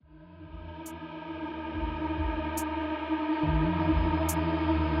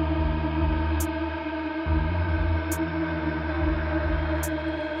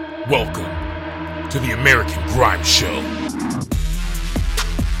Welcome to the American Grime Show.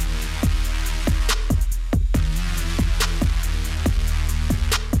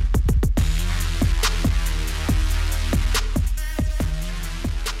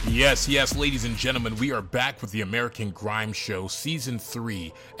 Yes, ladies and gentlemen, we are back with the American Grime Show, Season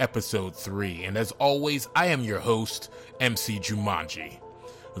 3, Episode 3. And as always, I am your host, MC Jumanji.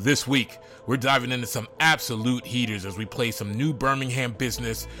 This week, we're diving into some absolute heaters as we play some new Birmingham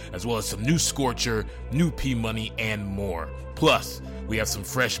business, as well as some new Scorcher, new P-Money, and more. Plus, we have some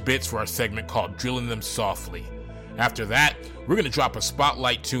fresh bits for our segment called Drillin Them Softly. After that, we're going to drop a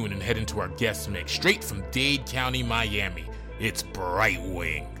spotlight tune and head into our guest mix, straight from Dade County, Miami. It's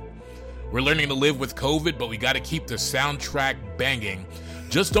Brightwing. We're learning to live with COVID, but we got to keep the soundtrack banging.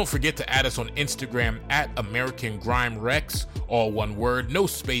 Just don't forget to add us on Instagram at American Grime Rex, all one word, no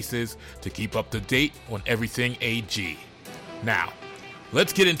spaces, to keep up to date on everything AG. Now,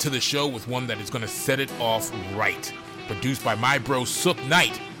 let's get into the show with one that is going to set it off right. Produced by my bro Sook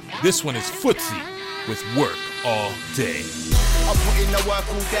Knight, this one is Footsie with Work All Day. I put in the work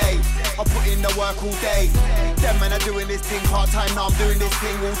all day, I put in the work all day. Them man are doing this thing part-time, now I'm doing this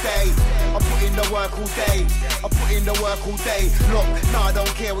thing all day. I put in the work all day, I put in the work all day. Look, nah, I don't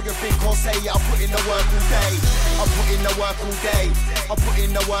care what you think or say, I put in the work all day. I put in the work all day, I put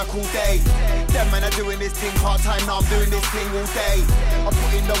in the work all day. Them man are doing this thing part-time, now I'm doing this thing all day. I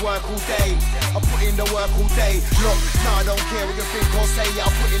put in the work all day, I put in the work all day. Look, nah, I don't care what you think or say, I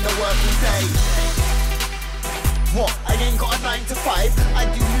put in the work all day. What? I ain't got a 9 to 5. I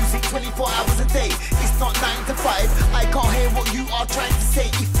do music 24 hours a day. It's not 9 to 5. I can't hear what you are trying to say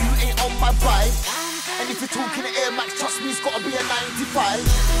if you ain't on my vibe. And if you're talking to Air Max, trust me, it's gotta be a 95.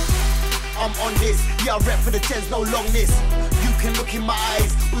 I'm on this, yeah, I rep for the gents, no longness. You can look in my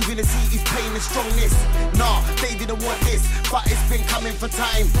eyes, we're gonna see his pain and strongness. Nah, they didn't want this, but it's been coming for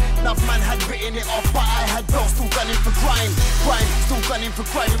time. Enough man had written it off, but I had belts still gunning for crime. Grime, still gunning for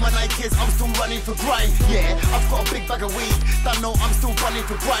crime. In my Nikes, I'm still running for grime. Yeah, I've got a big bag of weed, that know I'm still running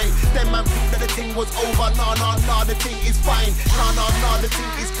for grime. Them man thought that the thing was over, nah, the thing is fine. Nah, the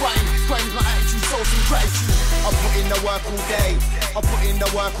thing is grime. Grime's my attitude, so some gratitude. I put in the work all day, I put in the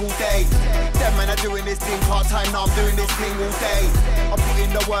work all day. Them man are doing this thing part-time, now I'm doing this thing all day. I put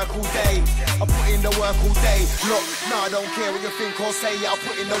in the work all day, I put in the work all day. Look, nah, I don't care what you think or say, I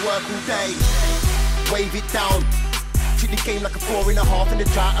put in the work all day. Wave it down, treat the game like a 4.5 in the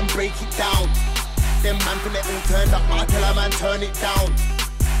drought and break it down. Them man from they all turned up, I tell a man turn it down.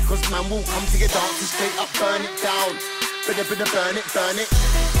 Cause man will come to your dance and straight up burn it down. Burn it.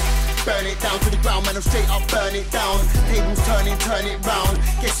 Burn it down to the ground, man, I'm straight up burn it down. Tables turning, turn it round.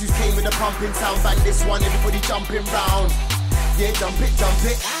 Guess who's came with a pumping sound? Bang this one, everybody jumping round. Yeah, jump it.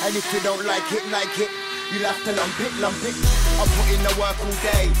 And if you don't like it, you'll have to lump it. I put in the work all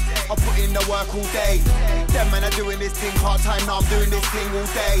day, I put in the work all day. Them man are doing this thing part-time, now I'm doing this thing all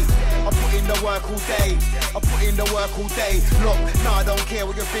day. I put in the work all day, I put in the work all day. Look, nah, I don't care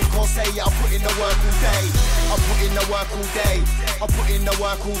what you think or say, I put in the work all day. I put in the work all day, I put in the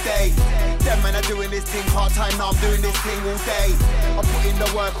work all day. Them man are doing this thing part-time, now I'm doing this thing all day. I put in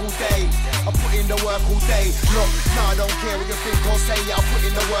the work all day, I put in the work all day. Look, nah, I don't care what you think or say, I put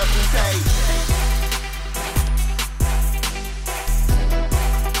in the work all day.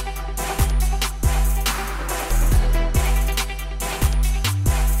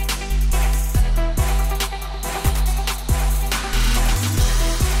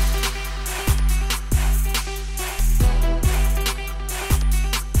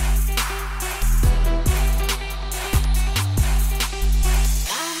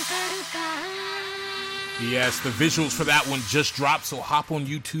 Yes, the visuals for that one just dropped, so hop on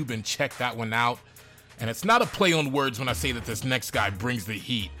YouTube and check that one out. And it's not a play on words when I say that this next guy brings the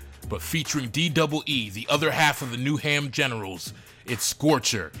heat, but featuring DEE, the other half of the New Ham Generals, it's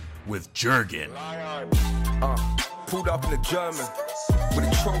Scorcher with Jurgen. Pulled up in the German with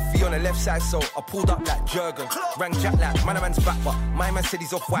a trophy on the left side, so I pulled up like Jurgen. Rang Jack like man's back, but my man said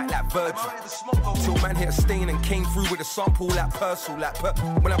he's off white like Virgil. Till man hit a stain and came through with a sample like Purcell,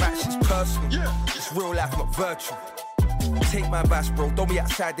 when I'm actually personal. It's real life, not virtual. Take my advice, bro, don't be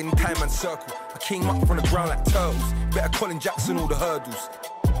outside anytime and circle. I came up from the ground like turtles. Better Colin Jackson all the hurdles.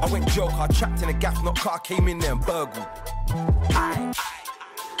 I went joke, I trapped in a gaff, not car, came in there and burgled.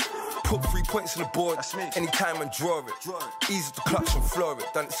 Put 3 points on the board, anytime and draw it. Easy to clutch and floor it.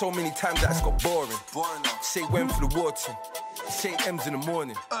 Done it so many times that it's got boring. Say when for the war team. Say M's in the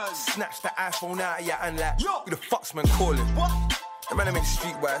morning. Snatch the iPhone out of your hand like, who the fuck's man calling? The man that make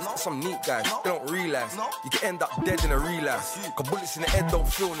streetwise, some neat guys, they don't realise. You can end up dead in a relapse. Cause bullets in the head don't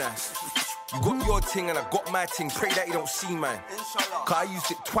feel nice. You got your ting and I got my ting. Pray that you don't see mine. Cause I used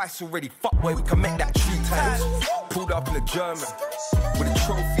it twice already. Fuck boy, we can make that 3 times. Pulled up in a German with a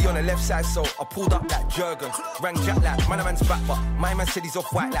trophy on the left side, so I pulled up that Jurgen. Rang Jack like man's back, but my man said he's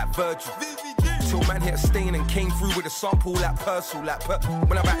off white like Virgil. Till man hit a stain and came through with a sample like Purcell.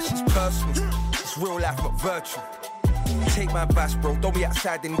 When I'm actually personal, it's real life not virtual. Take my bash, bro, don't be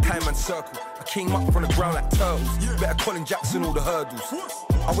outside in time and circle. I came up from the ground like turtles. Better Colin Jackson all the hurdles.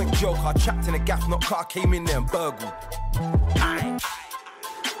 I went joker, trapped in a gaff, not car, came in there and burgled.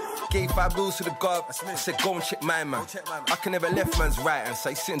 Gave 5 bills to the guard, I said go and check my man. I can never left man's right hand, so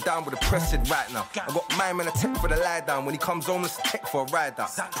he's sitting down with the press right now. I got my man a tech for the lie down, when he comes home it's a tech for a ride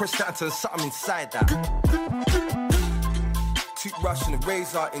out. Press that until there's something inside that. Toothbrush and a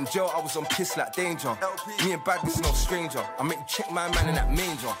razor, in jail I was on piss like danger. Me and Badness no stranger, I make you check my man in that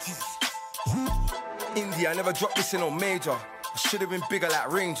manger. India, I never dropped this in no major. I should've been bigger like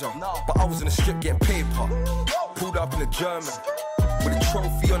Ranger, but I was in the strip getting paper. Pulled up in a German with a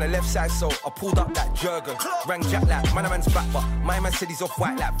trophy on the left side, so I pulled up that Jurgen. Rang Jack like man's back, but my man said he's off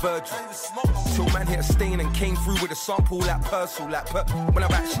white like Virgil. Till man hit a stain and came through with a sample like Purcell. When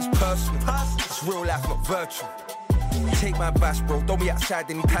I'm actually personal, it's real life not virtual. Take my bash, bro, don't be outside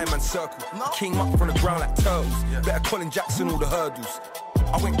in time and circle. I came up from the ground like turtles. Better Colin Jackson all the hurdles.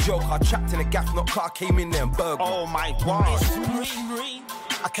 I went joker, trapped in a gaff, not car, came in there and burgled. Oh my God.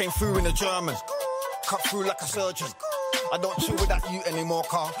 I came through in a German, cut through like a surgeon. I don't chill with that you anymore,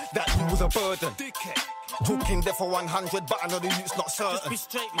 car. That you was a burden. Talking there for 100, but I know the youth's not certain. Just be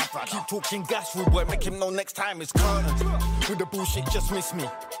straight, my brother. Keep talking gas, rude boy, make him know next time it's curtains. With the bullshit, just miss me.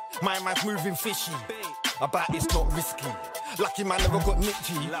 My man's moving fishy. About it's not risky. Lucky man never got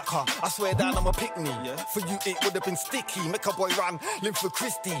nicked, I swear down I'm a pick-me. For you it would have been sticky. Make a boy run, live for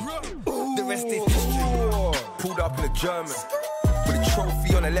Christy. The rest is history. Pulled up in a German with a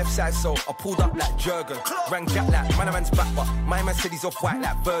trophy on the left side, so I pulled up like Jurgen. Rang Jack like man's back, but my man said he's off white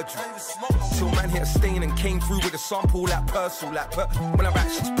like Virgil. Till man hit a stain and came through with a sample like Purcell. When I'm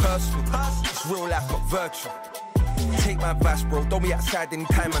actually personal, it's real life not virtual. Take my bash, bro, don't be outside in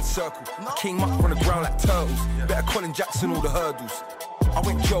time and circle. I came up from the ground like turtles. Better Colin Jackson all the hurdles. I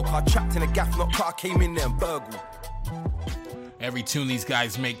went joker, trapped in a gaff, not car, came in there and burgled. Every tune these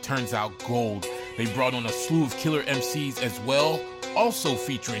guys make turns out gold. They brought on a slew of killer MCs as well, also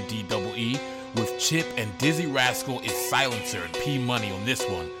featuring DEE, with Chip and Dizzy Rascal is Silencer and P Money on this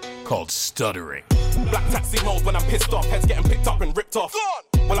one, called Stuttering. Black taxi mode when I'm pissed off, heads getting picked up and ripped off.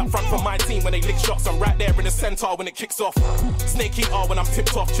 Well, I'm front from my team when they lick shots, I'm right there in the center when it kicks off. Snake eater when I'm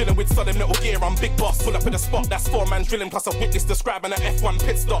tipped off, chilling with Southern Metal Gear, I'm big boss. Pull up in the spot, that's 4 man drilling, plus a witness describing an F1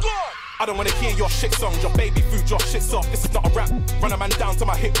 pit stop. I don't wanna hear your shit songs, your baby food, your shit's off. This is not a rap. Run a man down to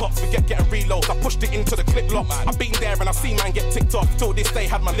my hip hop, forget getting reloads. I pushed it into the clip lock. I've been there and I've seen man get ticked off. Till this day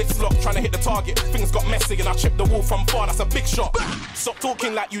had my lips locked, trying to hit the target. Things got messy and I chipped the wall from far. That's a big shot. Stop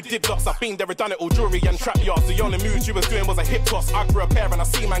talking like you did lots. I've been there and done it all, jewelry and trap yards. The only moves you was doing was a hip toss. I grew a pair and I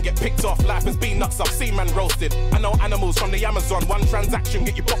see man get picked off. Life has been nuts. I've seen man roasted. I know animals from the Amazon. One transaction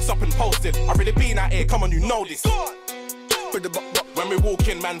get you boxed up and posted. I really been out here. Come on, you know this. When we walk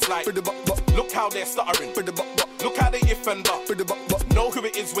in, man's like, look how they're stuttering. Look how they if and but. Know who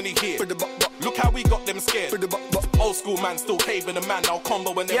it is when he here. Look how we got them scared. Old school man still caving a man. Now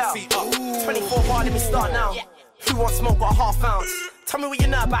combo and MC up. 24 bar, let me start now. Who wants smoke got a half ounce? Tell me what you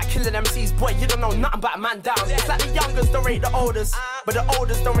know about killing MCs, boy, you don't know nothing about a man down. It's like the youngers don't rate the olders, but the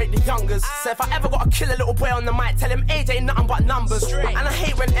olders don't rate the youngers. So if I ever gotta kill a little boy on the mic, tell him age ain't nothing but numbers. And I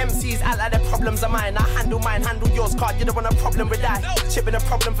hate when MCs act like their problems are mine. I handle mine, handle yours, card, you don't want a problem with that. Chipping a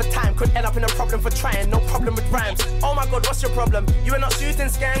problem for time, could end up in a problem for trying, no problem with rhymes. Oh my god, what's your problem? You ain't not shooting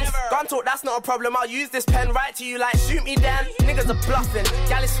skanks? Gun talk, that's not a problem, I'll use this pen right to you like shoot me then. Niggas are bluffing,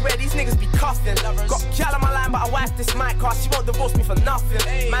 gal is swear these niggas be cuffing. Got gal on my line but I wife this mic card, she won't divorce me for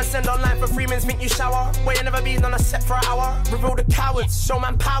nothing. Man send online for 3 minutes, think you shower. Boy, you never been on a set for an hour. Reveal the cowards, show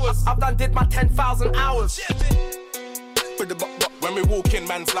man powers. I've did my 10,000 hours. When we walk in,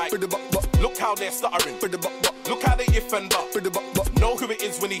 man's like, look how they're stuttering. Look how they if and but. Know who it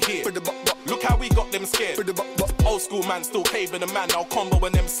is when he here. Look how we got them scared. Old school man still caving a man. Now combo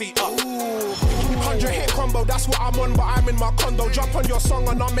and MC up. 100 hit combo, that's what I'm on, but I'm in my condo. Jump on your song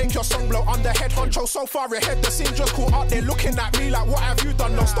and I'll make your song blow. I'm the head honcho, so far ahead, the scene just caught up. They're looking at me like, what have you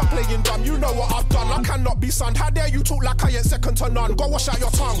done? No, stop playing dumb, you know what I've done. I cannot be sunned. How dare you talk like I ain't second to none? Go wash out your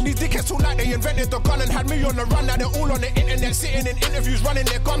tongue. These dickheads talk like they invented the gun and had me on the run. Now they're all on the internet, sitting in interviews, running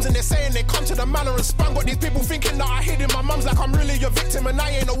their guns, and they're saying they come to the manor and spun. Got these people thinking that I hid in my mum's like I'm really a victim and I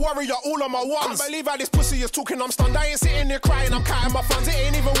ain't a warrior. All on my 101s. Can't believe how this pussy is talking, I'm stunned. I ain't sitting there crying, I'm counting my funds. It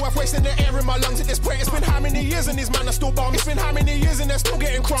ain't even worth wasting the air in my lungs at this point. It's been how many years and these man are still bums. It's been how many years and they're still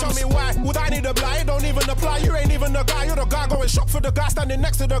getting crumbs. Tell me why, would I need a blind? Don't even apply, you ain't even the guy. You're the guy going shop for the guy standing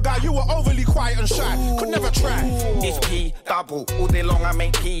next to the guy. You were overly quiet and shy, could never try. It's P double, all day long I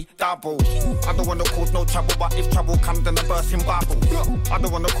make P double. I don't wanna cause no trouble, but if trouble comes then I burst in bubble. I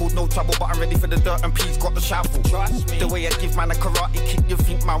don't wanna cause no trouble, but I'm ready for the dirt and P's got the shovel. Trust me. The way I give man a karate kick, you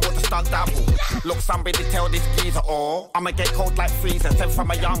think man what a stunt double. Look, somebody tell this geezer, I'ma get cold like freezer. Send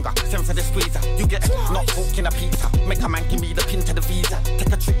from a younger, send for the squeezer. You get not talking a pizza. Make a man give me the pin to the visa.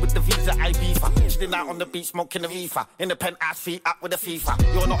 Take a trip with the visa, Ibiza. Chilling out on the beach, smoking the reefer. In the penthouse, feet up with the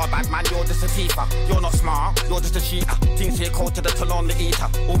FIFA. You're not a bad man, you're just a thief. You're not smart, you're just a cheater. Things here cold to the talon the eater.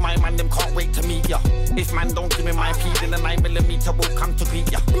 All my man, them can't wait to meet ya. If man don't give me my P, then the 9mm will come to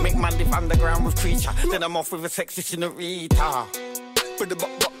greet ya. Make man live underground with creature. Then I'm off with a sexy senorita.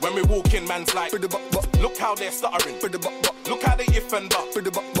 When we walk in, man's like, look how they're stuttering. Look how they if and but.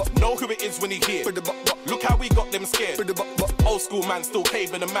 Know who it is when he hear. Look how we got them scared. Old school man still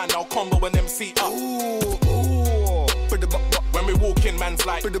caving a man, now combo and MC up. When we walk in, man's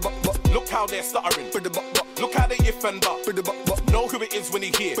like, look how they're stuttering. Look how they if and but. Know who it is when he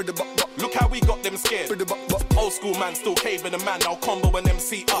hear. Look how we got them scared. Old school man still caving a man, now combo and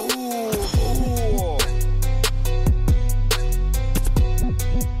MC up.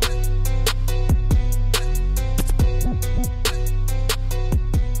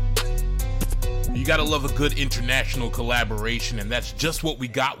 You gotta love a good international collaboration, and that's just what we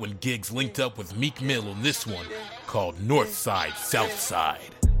got when Giggs linked up with Meek Mill on this one, called North Side, South Side.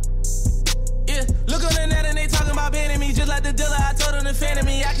 Yeah, look on the net and they talking about banning me, just like the dealer, I told them to fan of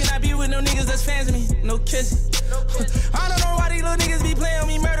me. I cannot be with no niggas that's fans of me, no kissing. I don't know why these little niggas be playing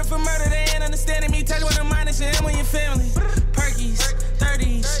me, murder for murder, they ain't understanding me. Touch with the mind and shit, and with your family. Perkies,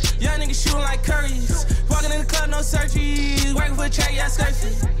 30s, young niggas shooting like curries. Walking in the club, no searchies, working for a check, yeah,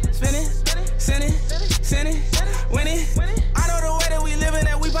 skirty. Spinning, sinning, winning. I know the way that we living,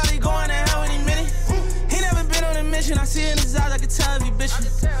 that we probably going to hell any minute. He never been on a mission, I see in his eyes, I can tell if he bitchin'.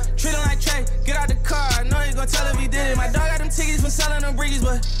 Treat him like Trey, get out the car, I know he gon' tell if he did it. My dog got them tickets for selling them briggies,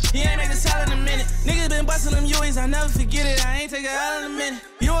 but he ain't make the sell in a minute. Niggas been bustin' them U's, I never forget it, I ain't take a L in a minute.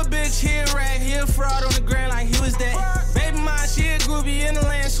 You a bitch, he a rag, he a fraud on the ground like he was that. Baby mine, she a groupie in the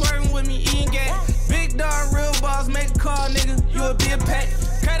land, swerving with me, eating gas. Big dog, real boss, make a call, nigga, you a be a pet.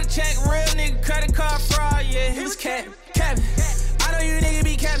 Cut a check, real nigga, credit card fraud, yeah, he was capping. I know you nigga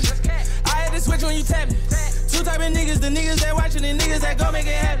be capping. I had to switch when you tapping. Two type of niggas, the niggas that watching, the niggas that gon' make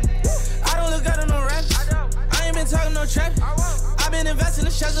it happen. I don't look good on no rap. I ain't been talking no trap. I been investing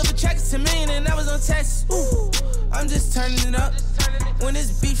the shells over checks to me and that was on text. Ooh, I'm just turning it up. When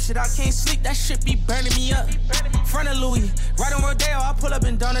it's beef shit, I can't sleep, that shit be burning me up. Front of Louis, right on Rodeo, I pull up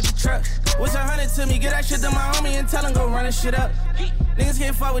and down at the truck. What's 100 to me? Get that shit to my homie and tell him go run this shit up. Niggas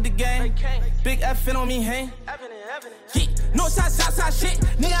can't fuck with the game. Big F on me, hang. Northside, Southside shit.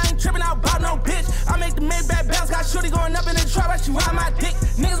 Nigga, I ain't tripping out about no bitch. I make the mid-back bounce, got shorty going up in the trap, but she ride my dick.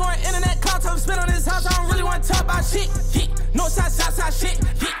 Niggas want internet call, tell them spit on this house, I don't really want to talk about shit. Northside, Southside shit.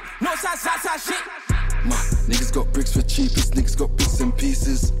 Northside, Southside shit. Niggas got bricks for cheapest, niggas got bits and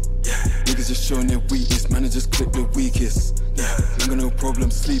pieces. Niggas just showing their weakness, man, I just clip the weakest. Ain't got no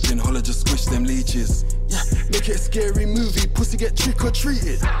problem sleeping, holla just squish them leeches. Make it a scary movie, pussy get trick or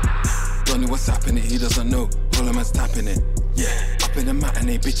treated. Don't know what's happening, he doesn't know, holla man's tapping it. Up in the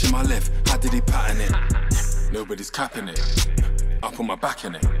matinee, bitch in my left, how did he pattern it? Nobody's capping it, up on my back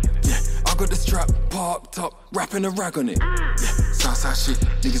in it. I got the strap parked up, wrapping a rag on it. Southside shit,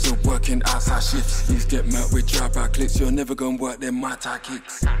 niggas are working outside shifts. Niggas get met with drive-by clicks, you're never gonna work them my tie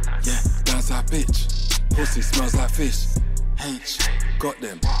kicks. Downside bitch, pussy smells like fish. H, got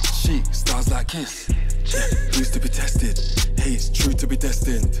them, chic, stars like Kiss. Used to be tested, hate's true to be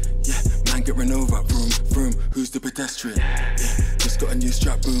destined. Man get run over, vroom, vroom, who's the pedestrian? Just got a new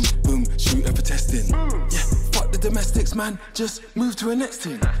strap, boom, boom, shooting for testing. Fuck the domestics, man, just move to a next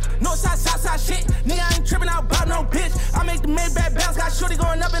team. Northside, Southside shit, nigga, I ain't tripping out about no bitch. I make the mid-back bounce, got shorty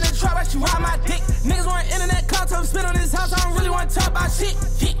going up in the trap, but she ride my dick. Niggas want internet call, tell them spit on this house, I don't really want to talk about shit.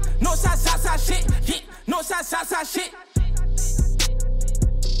 Northside, Southside shit, Northside, Southside shit.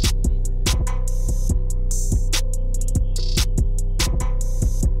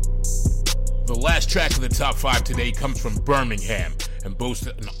 The last track of the top 5 today comes from Birmingham and boasts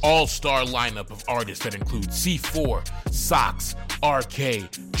an all-star lineup of artists that include C4, Socks, RK,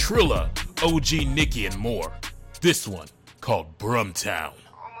 Trilla, OG Nicky, and more. This one, called Brumtown.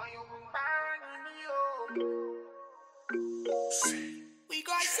 We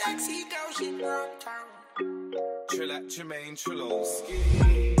got sexy girls in Brumtown. Trilla, Jermaine,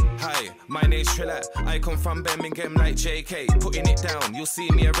 Trilloski. Hi, my name's Trilla. I come from Birmingham like JK. Putting it down, you'll see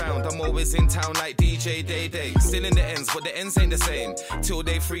me around. I'm always in town like DJ Dade. Still in the ends, but the ends ain't the same. Till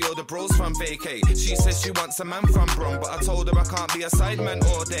day 3 all the bros from vacay. She says she wants a man from Brum, but I told her I can't be a sideman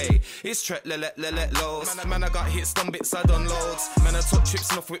all day. It's Tret let lows. Man, I got hits, done bits, I done loads. Man, I took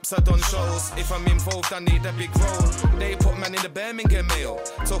trips, enough whips, I done shows. If I'm involved, I need a big role. They put man in the Birmingham mail,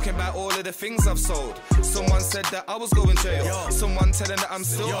 talking about all of the things I've sold. Someone said that I was going jail. Someone telling that I'm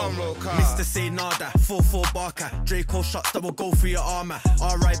still on roll car. Mr. Say Nada, 4-4 Barker. Draco shots that will go through your armour.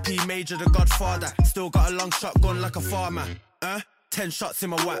 R.I.P. Major the Godfather. Still got a long shotgun like a farmer. 10 shots in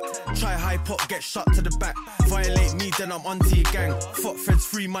my whack. Try high pop, get shot to the back. Violate me, then I'm onto your gang. Fuck Feds,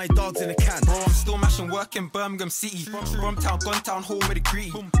 free my dogs in a can. Bro, I'm still mashing work in Birmingham City. Brumtown, Guntown, home with the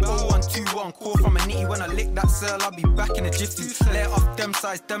greedy. 0121, call from a nitty. When I lick that cell, I'll be back in a jiffy. Let off them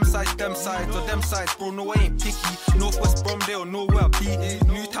sides, or them sides. Bro, no, I ain't picky. Northwest Bromdale, know where I be.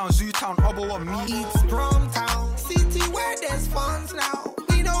 Newtown, Zootown, Obbo on me. It's Brumtown, city where there's funds now.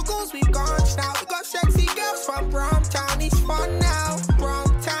 We know goals, we've gone now. We got sexy girls from Brumtown, it's fun now.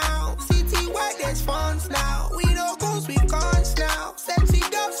 Brumtown, city where there's funds now. We know goals, we've gone now. Sexy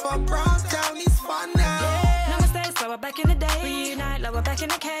girls from Brumtown, it's fun now. Namaste, slower back in the day. Reunite, lower back in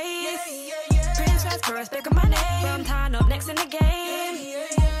the case. Prince Fast, chorus, pick up my name. Brumtown up next in the game.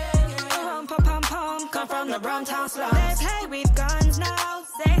 Pum, come from the Brumtown slums. They play with guns now.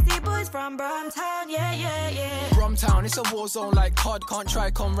 Sexy boys from Brumtown, yeah. Brumtown, it's a war zone like COD. Can't try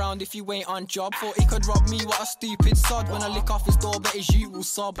come round if you ain't on job. Thought he could rob me, what a stupid sod. When I lick off his door, bet his you will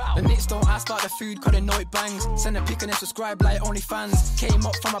sob. The nits don't ask about the food, cause they know it bangs. Send a pic and then subscribe like OnlyFans. Came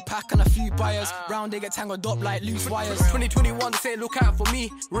up from a pack and a few buyers. Round they get tangled up like loose wires. 2021, they say look out for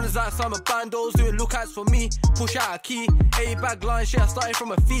me. Runners out some of bandos doing lookouts for me. Push out a key, A-bag line shit, I started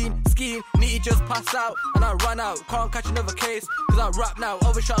from a fiend. Skiing, Nitty just passed out and I ran out. Can't catch another case, cause I rap now.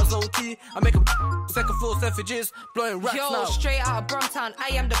 Overshots OT, I make them second floor savages, blowing raps now. Yo, straight out of Brumtown,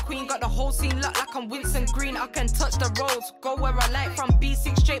 I am the queen. Got the whole scene locked like I'm Winston Green. I can touch the roads, go where I like. From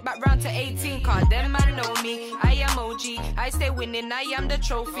B6 straight back round to 18. Cause them man know me, I am OG. I stay winning, I am the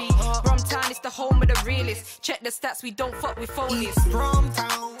trophy. Brumtown is the home of the realest. Check the stats, we don't fuck with phonies. It's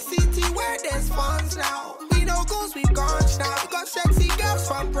Brumtown, city where there's funds now. We know goals, we've gone now. We got sexy girls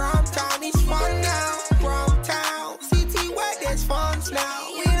from Brumtown, it's fun now. Brumtown, city where there's funds now.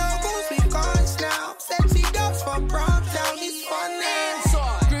 We know goals, we've gone now. Sexy girls from Brumtown, it's fun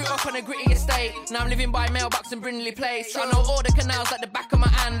now. Grew up on a gritty estate, now I'm living by mailbox in Brindley Place. I know all the canals at the back of my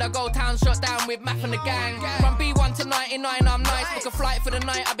hand. I go town shut down with Math and the gang. From B1 to 99, I'm nice. Book a flight for the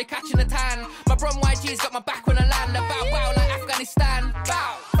night, I'll be catching a tan. My Brum YG's got my back when I land. I bow wow like Afghanistan.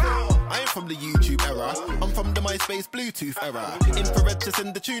 Bow. I ain't from the YouTube era, I'm from the MySpace Bluetooth era. Infrared to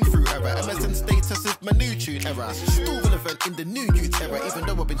send the tune through era. MSN status is my new tune era. Still relevant in the new youth era, even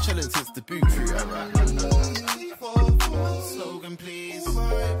though I've been chilling since the boot crew era. Slogan please.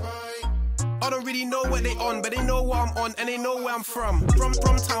 I don't really know what they on, but they know what I'm on and they know where I'm from. From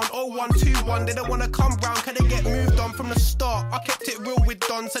town 0121, they don't wanna come round, cause they get moved on from the start. I kept it real with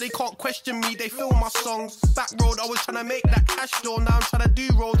Don, so they can't question me, they feel my songs. Back road, I was trying to make that cash though, now I'm trying to do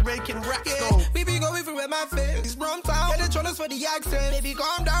roads, raking racks though. We be going through with my face, it's Brumtown. Get the trollers for the accent, baby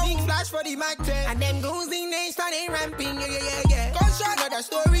calm down. Big flash for the Mac 10, and them goons in nation ain't ramping, yeah. Gunshot, got that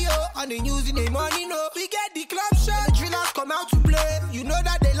story, and they using their money, no. We get the club shot, the drillers come out to play. You know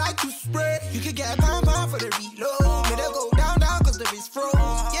that they like to spray. You can get a pound for the reload. Better go down, cause the wrist froze.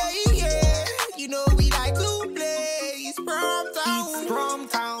 Yeah. You know we like to play. It's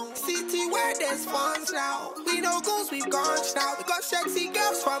Brumtown, city where there's funds now. We know goals, we've gone now. We got sexy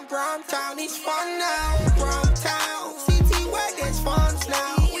girls from Brumtown. It's fun now. Brumtown, city where there's funds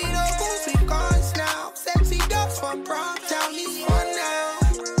now. We know goals, we've gone now. Sexy girls from Brumtown. It's fun now.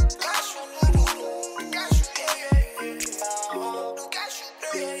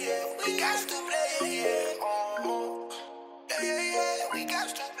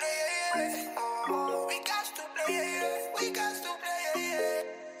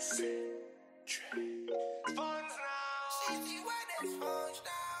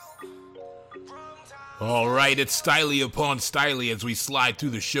 Alright, it's Styly upon Styly as we slide through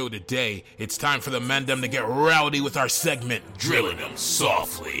the show today. It's time for the Mandem to get rowdy with our segment, Drillin Them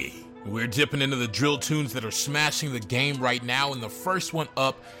Softly. We're dipping into the drill tunes that are smashing the game right now, and the first one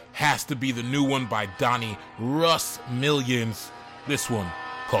up has to be the new one by Donnie, Russ Millions. This one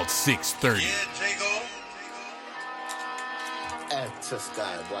called 630. Extra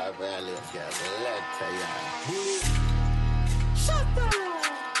sky, boy, barely get shut up.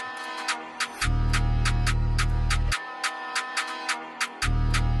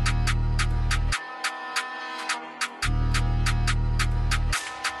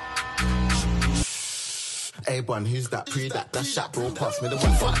 one, who's that? Pre that, that's shot, bro, pass me the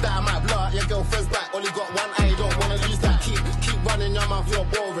one. Fuck that, I might blow out your girlfriend's back. Only got one eye, don't wanna lose that. Keep running your mouth, you're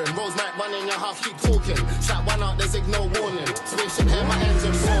boring. Rose might run in your house, keep talking. Shot one out, there's no warning. Spaceship here, my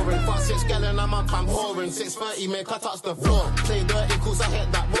engine roaring. Fuck 6 gallon, I'm whoring. 6:30, make her touch the floor. Play dirty, cause I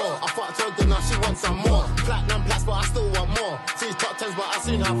hit that raw. I fucked her good, now she wants some more. Platinum plus, but I still want more. 3 top 10s, but I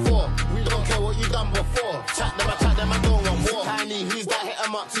seen her 4. We don't care what you done before. Chat them, I don't want more. Tiny, who's that? Hit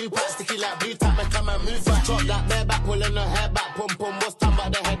 'em up, 2 packs, sticky like blue tap, and come and move back. Drop that bare back, pulling her hair back. Pum pum was time,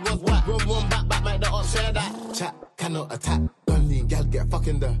 but the head was whack. Room back, make the up share that. Chat, cannot attack. Don't lean, gal, get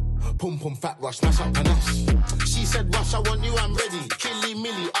fucking the pum pum fat rush, smash up panache. She said, Rush, I want you, I'm ready. Killy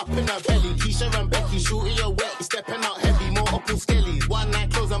Millie, up in her belly. Keisha and Becky, shooting your wet, stepping out heavy, more up in skellies. One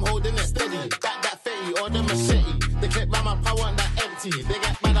night close, I'm holding it steady. Back that fetty or the machete. The clip round my power and that empty. They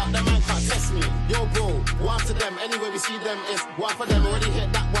get bad up, the man can't test me. Yo, bro, one to them, anywhere we see them is one for them. Already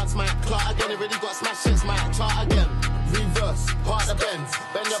hit that once, might clot again. Already got smash hits, might chart again. Reverse, part the bends,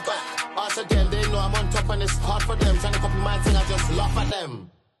 bend your back, arch again. They know I'm on top and it's hard for them. Trying to copy my thing, I just laugh at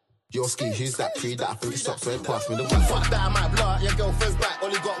them. Yo, ski, who's that? Pre that, I think it stops right past me. The one. Fuck that, I might blow out your girlfriend's back.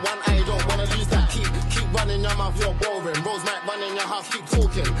 Only got one eye, don't wanna lose that. Keep running your mouth, you're boring. Rose might run in your house, keep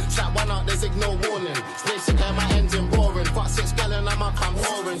talking. Shot one out, there's no warning. Spaceship here, my engine roaring. Fuck 6 gallon, I'm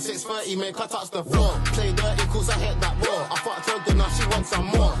whoring. 6:30, make her touch the floor. Play dirty, cause I hit that raw. I fucked her good, now she wants some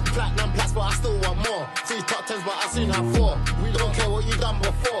more. Platinum plus, but I still want more. 3 top 10s, but I seen her 4. We don't care what you done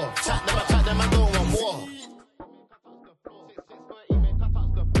before. Chat them, I don't want more.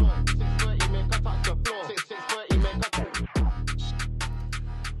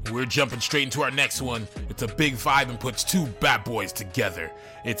 We're jumping straight into our next one. It's a big vibe and puts 2 bad boys together.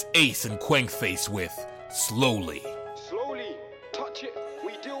 It's Ace and Quankface with Slowly. Slowly, touch it.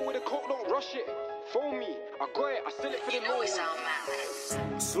 We deal with the coke, don't rush it. Phone me, I got it, I sell it for the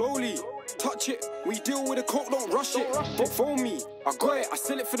low. Slowly, touch it. We deal with the coke, don't rush it. But phone me, I got it, I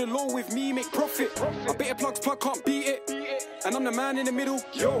sell it for the low. With me, make profit. I bet a plug can't beat it. And I'm the man in the middle.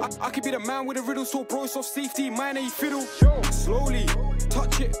 Yo, I could be the man with a riddle, so bro, it's off safety, mine ain't fiddle. Slowly,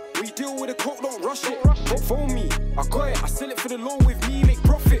 touch it. We deal with the coke, don't rush it. But phone me, I got it, I sell it for the low. With me, make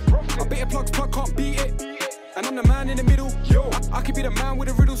profit. I bet a plug can't beat it. And I'm the man in the middle. Yo, I could be the man with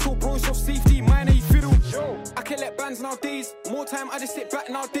a riddle, so bro, it's off safety, mine ain't fiddle. Yo, I can let bands nowadays. More time, I just sit back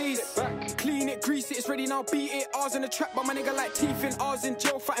nowadays. Clean it, grease it, it's ready now, beat it. Ours in the trap, but my nigga like teeth in. Ours in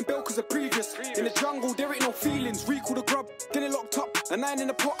jail, fighting bail cause of previous. In the jungle, there ain't no feelings. Recall the grub, then it locked up. A 9 in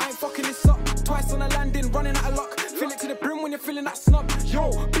the pot, I ain't fucking this up. Twice on a landing, running out of luck. Fill it to the brim when you're feeling that snub.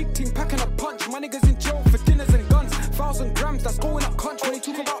 Yo, big team packing a punch. My niggas in jail for dinners and guns. 1,000 grams, that's going up country. When you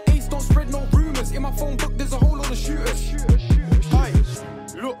talk about Ace, don't spread no rumours. In my phone book, there's a whole lot of shooters. Aye,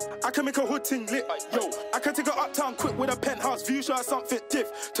 look, I can make a hood ting lit. Yo, I can take her uptown quick with a penthouse view, show her something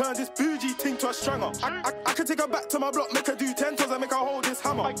diff. Turn this bougie ting to a stranger. I can take her back to my block, make her do 10 toes and make her hold this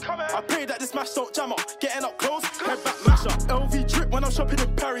hammer. I pray that this smash don't jam up. Getting up close, head back mash up. LV drip when I'm shopping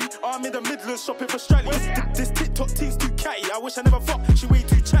in Paris. I'm in the Midlands shopping for Strally. This TikTok team's too catty. I wish I never fucked, she way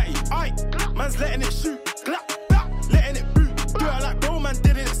too chatty. Aye, man's letting it shoot, glap, letting it boot. Do it like bro, man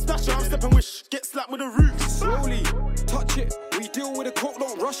did it, smash her. I'm stepping wish, get slapped with the roof. Slowly, touch it. We deal with the coke,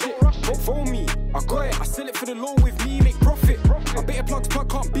 don't rush it. But phone me, I got it, I sell it for the low. With me, make profit. I bet a plug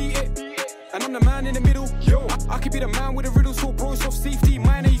can't beat it. And I'm the man in the middle. Yo, I could be the man with a riddle, so bro, it's off safety,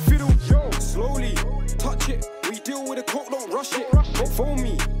 mine ain't fiddle. Yo, slowly, touch it. We deal with the coke, don't rush it. But phone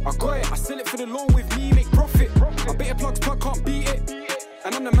me, I got it, I sell it for the low. With me, make profit. I bet a plug can't beat it.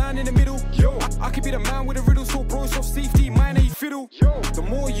 And I'm the man in the middle. Yo, I could be the man with a riddle, so bro, it's off safety, mine ain't fiddle. Yo, the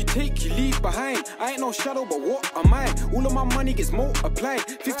more you take, you leave behind. I ain't no shadow, but what am I? All of my money gets multiplied.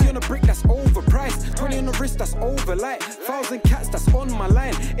 50 on a brick, that's overpriced. 20 on the wrist, that's overlight. 1,000 cats, that's on my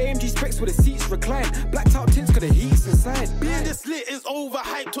line. AMG specs with the seats recline. Blacked out tints, cause the heat's inside. Being this lit is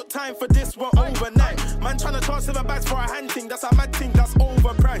overhyped. Took time for this one overnight. Man trying to charge 7 bags for a hand thing. That's a mad thing, that's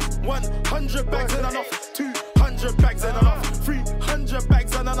overpriced. 100 bags and enough. 200 bags and enough. 300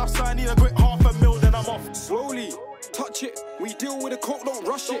 bags and enough. So I need a quick $500,000, then I'm off. Slowly, touch it. We deal with the coke, don't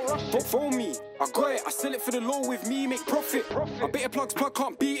rush it. But phone me, I got it, I sell it for the low. With me, make profit. I bet a plug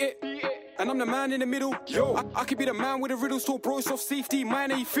can't beat it. And I'm the man in the middle. Yo, I could be the man with a riddle, so bro, it's off safety,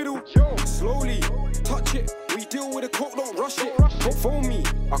 mine ain't fiddle. Yo, slowly, touch it. We deal with the coke, don't rush it. But phone me,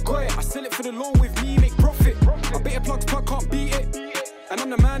 I got it, I sell it for the low. With me, make profit. I bet a plug can't beat it. And I'm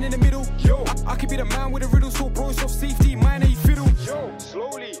the man in the middle. Yo, I could be the man with a riddle, so bro, it's off safety, mine ain't fiddle. Yo,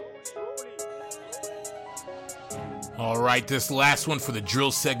 slowly. All right, this last one for the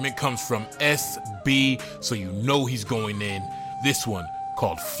drill segment comes from SB, so you know he's going in. This one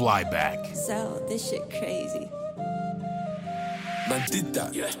called Flyback. So, this shit crazy. Man did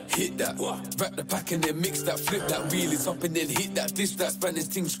that, hit that. Wrap the pack and then mix that, flip that, wheel it up and then hit that. This that Spanish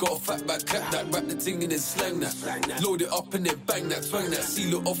thing's got a fat back, clap that, wrap the thing and then slang that. Load it up and then bang that, twang that,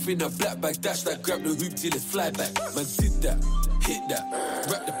 seal it off in a black bag, dash that, grab the hoop till it fly back. Man did that, hit that.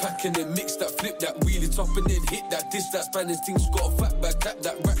 Wrap the pack and then mix that, flip that, wheel it up and then hit that. This that Spanish thing's got a fat back, clap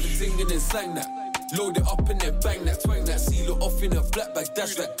that, wrap the thing and then slang that. Load it up and then bang that, twang that, seal it off in a black bag,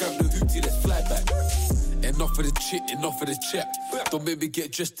 dash that, grab the hoop till it fly back. Enough of the chit, enough of the chat. Don't make me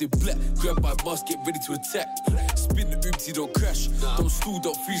get dressed in black. Grab my mask, get ready to attack. Spin the oopsie, don't crash. Don't stall,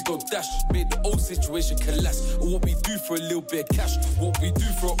 don't freeze, don't dash. Made the old situation collapse. And what we do for a little bit of cash, what we do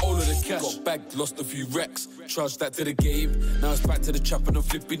for all of the cash. Got bagged, lost a few racks. Charged that to the game. Now it's back to the trap and I'm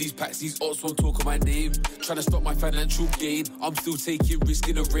flipping these packs. These odds won't talk of my name. Trying to stop my financial gain. I'm still taking risk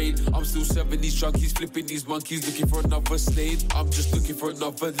in the rain. I'm still serving these junkies, flipping these monkeys, looking for another slave. I'm just looking for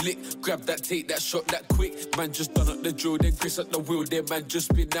another lick. Grab that, take that shot that quick. Man just done up the drill, then Chris up the wheel. Then man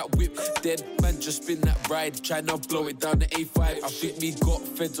just spin that whip. Then man just spin that ride. Tryna blow it down the A5. I think me got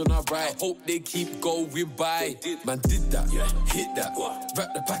feds on our right. Hope they keep going by. Man did that, hit that.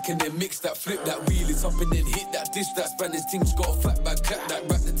 Wrap the pack and then mix that, flip that, wheel it up and then hit that. This that Spanish thing's got a fat back, clap that,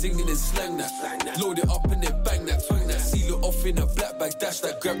 wrap the thing and then slang that. Load it up and then bang that, twang that, seal it off in a black bag, dash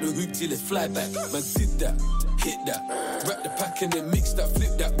that, grab the hoop till it fly back. Man did that, hit that. Wrap the pack and then mix that,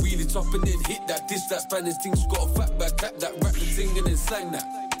 flip that, wheel it up and then hit that. This that Spanish thing's got a fat back, clap that, wrap the thing and then slang that.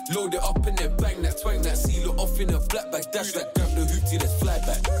 Load it up and then bang that, twang that, seal it off in a black bag, dash that, grab the hoop till it fly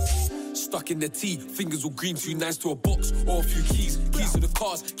back. Stuck in the tea, fingers all green, too nice to a box or a few keys. Keys to the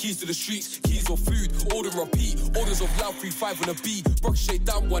cars, keys to the streets, keys or food, order repeat. Orders of loud 3-5 on a B. Rock shade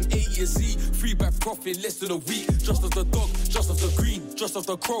down 180 a Z. Free back profit less than a week. Just as the dog, just as the green, just as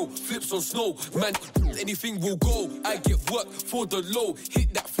the crow. Flips on snow, man, anything will go. I get work for the low.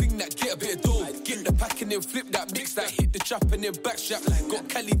 Hit that, fling that, get a bit of dough. Get the pack and then flip that, mix that, hit the trap and then back strap. Got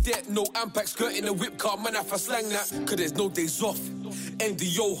Cali debt, no ampax, skirt in the whip car, man, if I slang that. Cause there's no days off.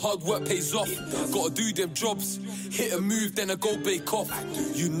 NDO, hard work pays off. Gotta do them jobs. Hit a move, then I go bake off.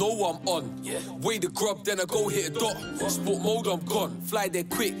 You know I'm on. Weigh the grub, then I go hit a dot. Sport mode, I'm gone. Fly there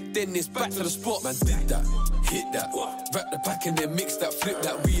quick, then it's back to the spot. Man, did that, hit that. Wrap the pack and then mix that, flip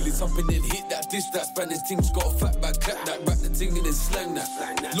that, wheel it up and then hit that. This that Spanish thing's got a fat back, clap that, wrap the thing and then slang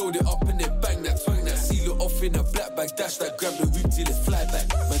that. Load it up and then bang that, twang that, seal it off in a black bag, dash that, grab the hoop till it fly back.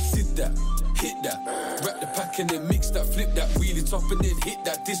 Man, did that, hit that. Wrap the pack and then mix that, flip that, wheel it up and then hit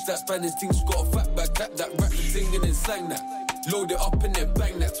that. This that Spanish thing's got a fat back, clap that, wrap the thing and then slang that. Load it up and then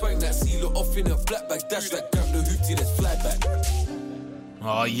bang that, twang that, seal it off in a black bag, dash that, grab the hoop till it fly back.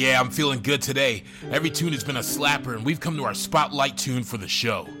 Oh yeah, I'm feeling good today. Every tune has been a slapper, and we've come to our spotlight tune for the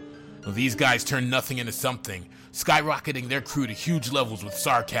show. Well, these guys turned nothing into something, skyrocketing their crew to huge levels with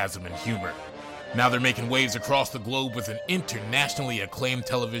sarcasm and humor. Now they're making waves across the globe with an internationally acclaimed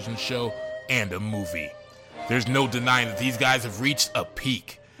television show and a movie. There's no denying that these guys have reached a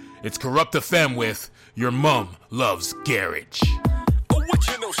peak. It's Corrupt FM with Your Mum Loves Garage.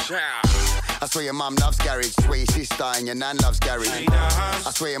 Original sound. I swear your mum loves garage, swear your sister and your nan loves garage.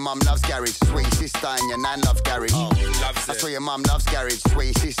 I swear your mum loves garage, swear your sister and your nan loves garage. I swear your mum loves garage, swear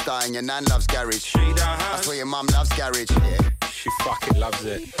your sister and your nan loves garage. I swear your mum loves garage. Yeah, she fucking loves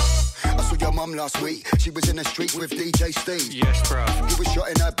it. I saw your mum last week. She was in the street with DJ Steve. Yes, bro. He was shot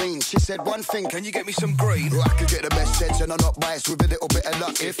in her beans. She said one thing, can you get me some green? I could get the best sense and I'm not biased with a little bit of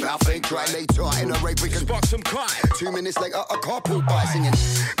luck. If I think right later in a rape we can spark some kite. 2 minutes later a car pulled by singing,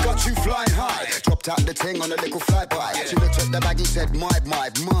 got you flying high. Dropped out the ting on a little flyby. She looked at the bag and said, my.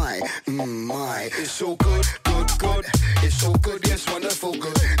 It's so good. It's so good, yes, wonderful,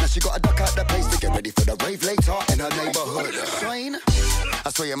 good. Now she got to duck out the place to get ready for the rave later in her neighborhood. Swine. I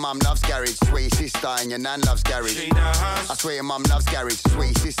swear your mum loves garage, swear your sister and your nan loves garage. I swear your mum loves garage, swear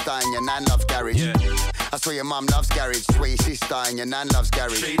your sister and your nan loves garage. I swear your mum loves garage, swear your sister and your nan loves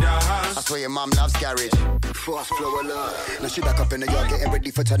garage. I swear your mum loves garage. Fast flow alert. Now she back up in the yard getting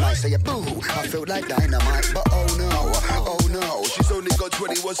ready for tonight, saying boo. I feel like dynamite, but oh no, she's only got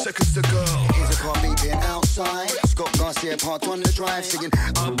 21 seconds to go. Here's a car beeping outside. Scott Garcia parked on the drive, singing,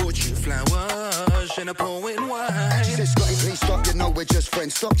 I bought you flowers and a pouring wine. She said, Scotty, please stop, you know we're just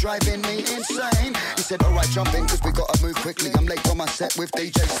friends. Stop driving me insane. He said, alright, jump in, cause we gotta move quickly. I'm late for my set with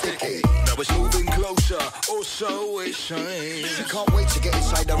DJ Sticky. Now it's moving closer, oh so it shines. She can't wait to get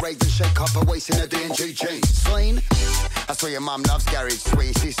inside the rave and shake up her waist in a D&G jeans. Swine. I swear your mum loves garage, swear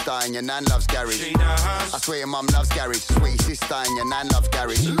your sister and your nan loves garage. I swear your mum loves garage, swear your sister and your nan loves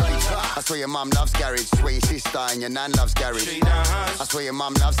garage. I swear your mum loves garage, swear your sister and your nan loves garage. I swear your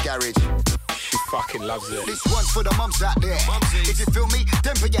mum loves garage. She Fucking loves it. This one's for the mums out there. If you feel me,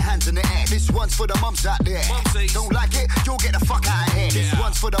 then put your hands in the air. This one's for the mums out there. Don't like it, you'll get the fuck out of here. This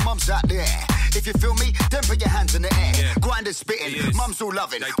one's for the mums out there. If you feel me, then put your hands in the air. Grinding, spitting, mums all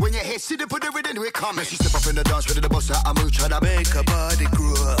loving. When you're here, see the put the rhythm, it coming. She step up in the dance, ready to bust out a move, try to make her body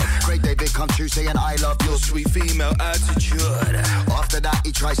grow up. Great day, big come Tuesday, and I love your sweet female attitude. After that,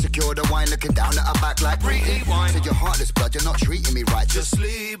 he tries to secure the wine, looking down at her back like rewind. Said you're heartless, blood, you're not treating me right. Just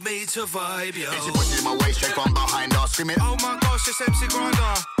leave me to vibe, yo. She pushing my way straight from behind her, screaming, oh my gosh, it's MC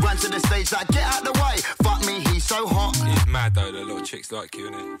Grinder. Ran to the stage like, get out the way. Fuck me, he's so hot. It's mad though, the little chicks like you,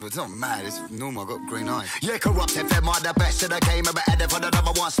 innit? But it's not mad, it's normal, I got green eyes. Yeah, Corrupt FM are the best of the game, ever headed for the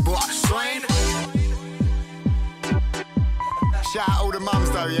number one spot. Swain. Shout out all the mums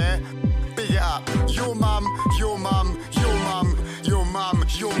though, yeah? Big it up. Your mum, your mum, your mum, your mum,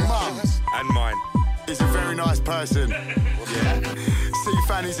 your mum. And mine. He's a very nice person. Yeah. See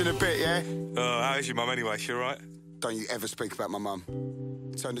Fanny's in a bit, yeah? How is your mum anyway? She alright? Don't you ever speak about my mum.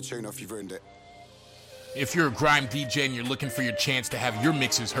 Turn the tune off, you've ruined it. If you're a Grime DJ and you're looking for your chance to have your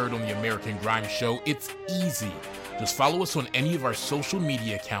mixes heard on the American Grime Show, it's easy. Just follow us on any of our social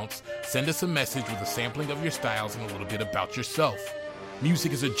media accounts, send us a message with a sampling of your styles and a little bit about yourself.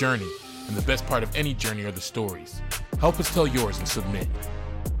 Music is a journey, and the best part of any journey are the stories. Help us tell yours and submit.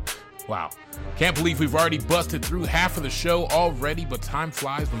 Wow, can't believe we've already busted through half of the show already, but time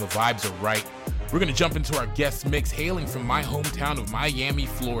flies when the vibes are right. We're going to jump into our guest mix, hailing from my hometown of Miami,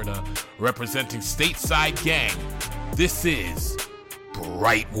 Florida, representing Stateside Gang. This is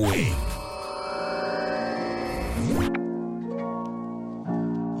Brightwing.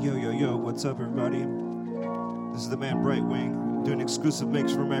 Yo, what's up, everybody? This is the man Brightwing, doing an exclusive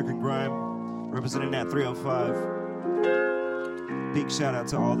mix for American Grime, representing that 305. Big shout out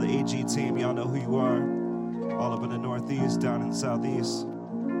to all the AG team, y'all know who you are. All up in the Northeast, down in the Southeast.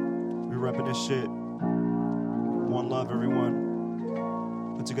 We're repping this shit. One love,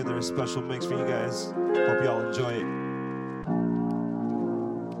 everyone. Put together a special mix for you guys. Hope y'all enjoy it.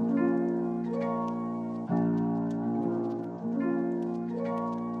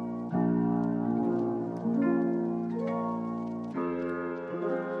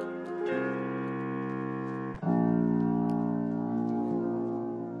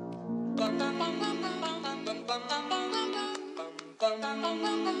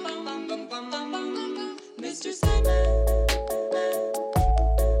 Mr. Simon.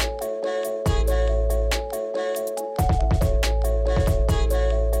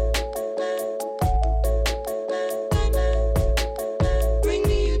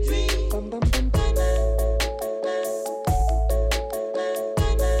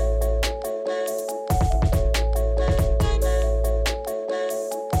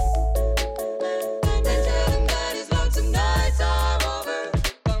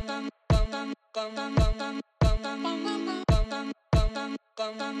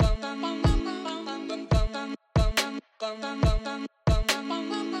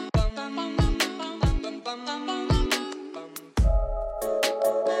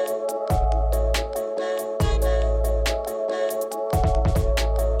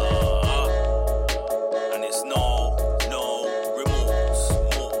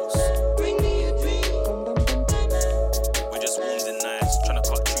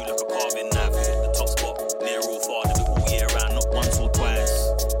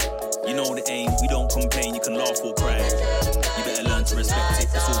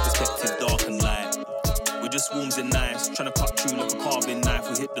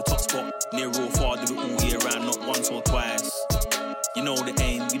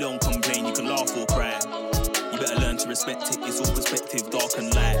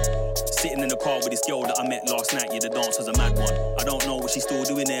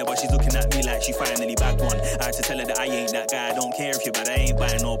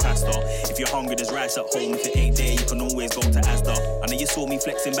 At home, if it ain't there, you can always go to Asda. I know you saw me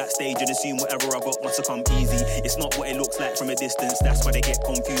flexing backstage and assume whatever I got must have come easy. It's not what it looks like from a distance, that's why they get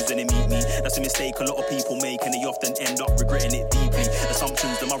confused when they meet me. That's a mistake a lot of people make and they often end up regretting it deeply.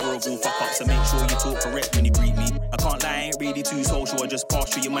 Assumptions, the mother of all fuck-ups, so make sure you talk correct when you greet me. I can't lie, I ain't really too social, I just pass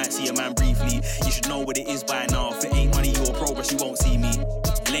through, you might see a man briefly. You should know what it is by now, if it ain't money or progress, you won't see me.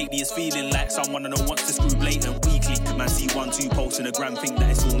 Lately it's feeling like someone I know wants to screw blatant weekly. Man see 1-2 posts in a gram, think that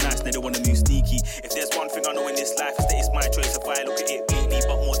it's all nice, now they wanna move sneaky. If there's one thing I know in this life is that it's my choice if I look at it bleakly.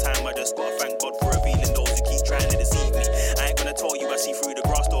 But more time I just gotta thank God for revealing those who keep trying to deceive me. I ain't gonna tell you I see through the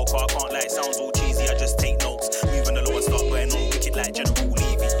grass door, car, I can't lie, it sounds all cheesy. I just take notes, moving the law and start going on wicked like General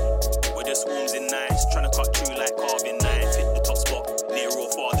Levy. We're just swarms in nights, trying to cut through like carving knives. Hit the top spot, near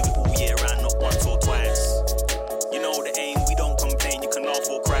or far, do it all year round, not once or twice. You know the aim, we don't complain, you can laugh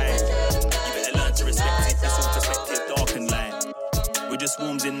or cry. You better learn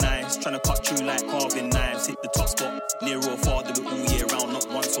swarms in knives, trying to cut through like carving knives. Hit the top spot, near or far, do it all year round, not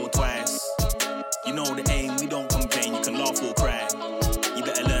once or twice. You know the aim, we don't complain, you can laugh or cry. You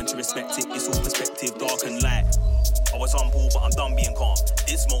better learn to respect it, it's all perspective, dark and light. I was on ball, but I'm done being calm.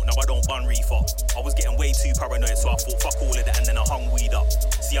 Did smoke, now I don't bun reefer. I was getting way too paranoid, so I thought fuck all of that and then I hung weed up.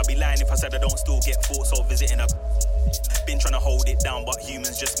 See, I'd be lying if I said I don't still get thoughts of visiting a... Been trying to hold it down, but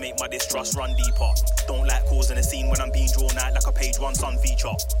humans just make my distrust run deeper. Don't like causing a scene when I'm being drawn out like a page one Sun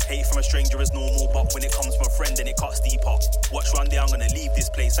feature. Hate from a stranger is normal, but when it comes from a friend, then it cuts deeper. Watch one day I'm gonna leave this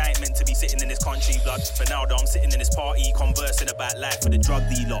place. I ain't meant to be sitting in this country, blood. But now that I'm sitting in this party, conversing about life with a drug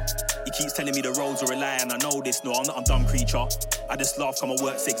dealer. He keeps telling me the roads are a lie, and I know this. No, I'm not a dumb creature. I just laugh, come my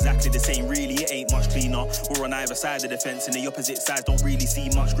work's exactly the same. Really, it ain't much cleaner. We're on either side of the fence, and the opposite sides don't really see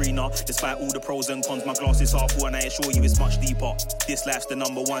much greener. Despite all the pros and cons, my glass is half full, and I assure you it's much deeper. This life's the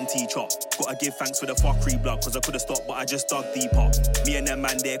 #1 teacher. Gotta give thanks for the fuckery blood, cause I could've stopped, but I just dug deeper. Me and them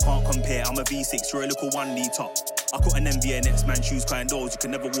man there can't compare. I'm a V6, you're a little 1 litre. I couldn't envy a next man shoes kind doors, you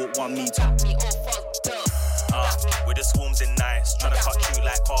can never walk 1 metre. With the swarms in knives, trying to cut through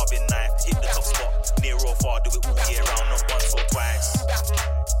like carving knife. Hit the top spot, near or far, do it all year round, not once or twice.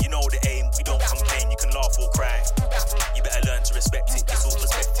 You know the aim, we don't complain, you can laugh or cry. You better learn to respect it, it's all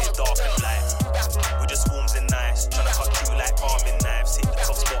perspective, dark and light. With the swarms in knives, trying to cut through like carving knives. Hit the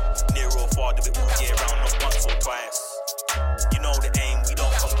top spot, near or far, do it all year round, not once or twice. You know the aim, we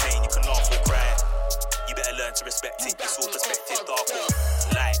don't complain, you can laugh or cry. You better learn to respect it, it's all perspective, dark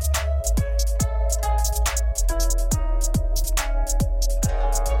or light.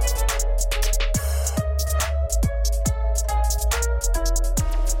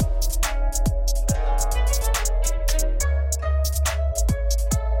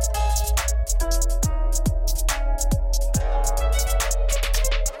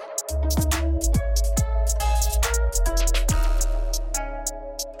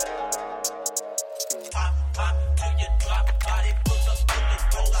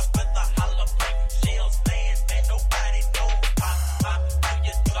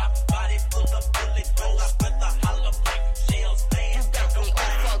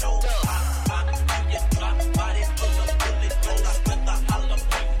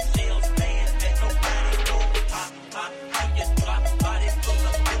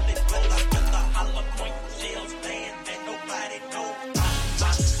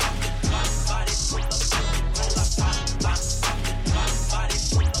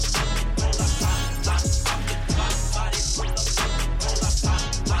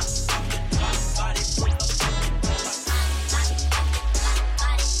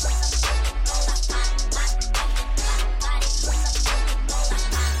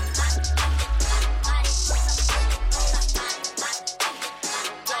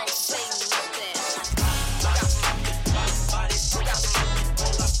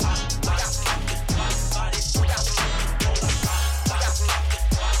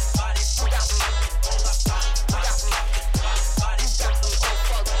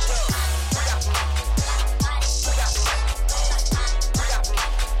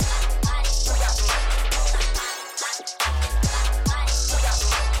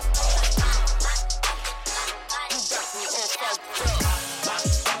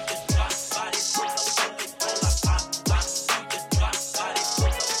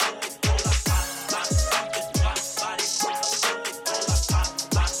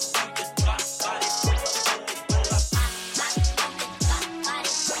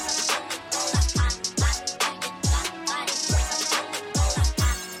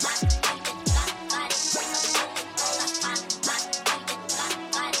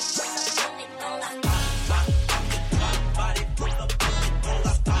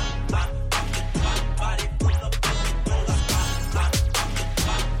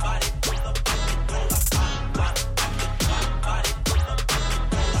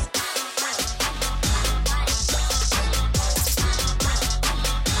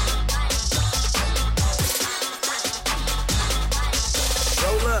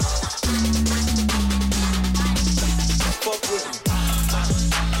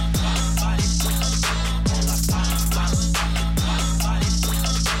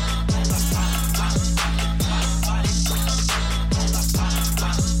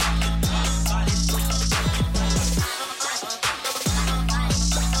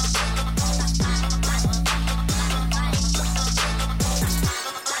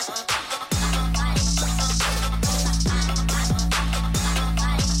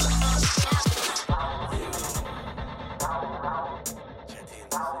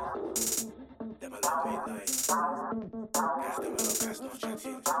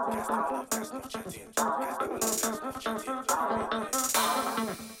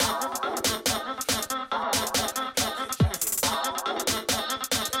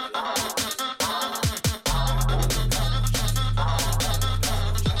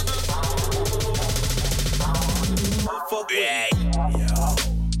 Yeah. Them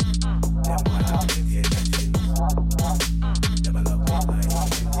boy have plenty of chatting. Them a love me nice,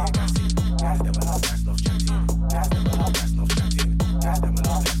 plenty of gassing. Guys, them a love gas, enough chatting. Guys, them a love gas, enough chatting. Guys, them a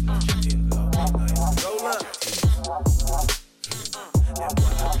love gas, enough chatting. Love me nice. Roll up. Them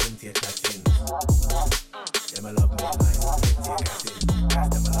boy have plenty of chatting. Them a love me nice, plenty of gassing. Guys,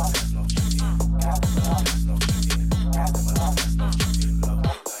 them a love gas, enough chatting. Guys, them a love gas, enough chatting. Guys, them a love gas, enough chatting. Love me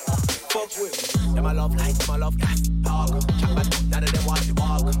nice. Fuck with. Them a love light, them a love gas. Talk. Chat back, none of them want to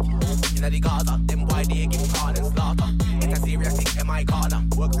walk. Inna the Gaza, them boy they give call and slaughter. It's a serious thing in my corner.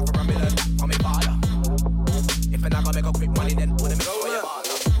 Works for a million for me father. If I not gonna make a quick money, then put them in for your father.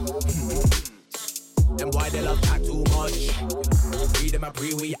 Them boy they love chat too much. Read them a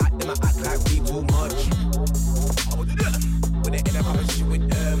pre, we act them a act like we too much. How do them? When they in a conversation with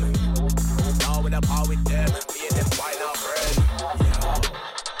them. Now with a power with them. Me and them boy now friend.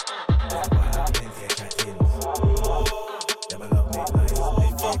 Them boy have plenty of chatting. Them a love me nice.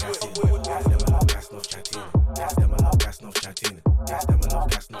 Gas them a love gas enough chatting. Gas them a love gas enough chatting. Gas them a love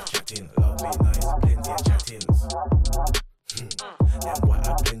gas enough chatting. Love me nice, plenty of chattings. Them boy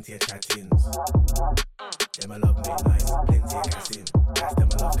have plenty of chattings. Them a love me nice, plenty of gassing. Gas them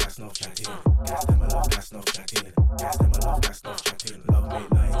a love gas enough chatting. Gas them a love gas enough chatting. Gas them a love gas enough chatting. Love me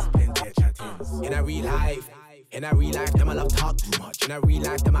nice, plenty of chattings. In a real life, them a love talk too much. In a real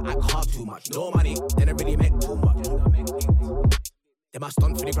life, them a act hard too much. No money, they don't really make too much. Them a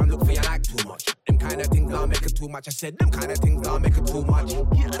stunt for the gram, look for you like too much. Them kind of things don't make it too much. I said them kind of things don't make it too much.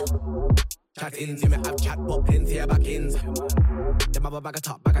 Yeah. Chat-ins, you may have chat, but plenty of back-ins. Them have a bag of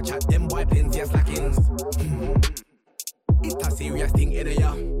top, bag of chat, them boy plenty of slack-ins. It's a serious thing in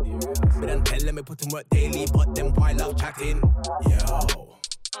ya. We don't tell them we put them work daily, but them boy love chatting. Yo.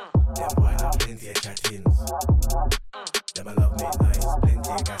 Them boy have plenty of chattings. Them a love me nice,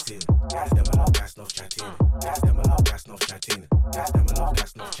 plenty of gassing. Gas them a love gas enough chatting. Gas them a love gas enough chatting. Gas them a love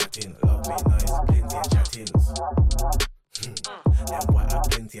gas enough chatting. Love me nice, plenty of chattings. Them boy have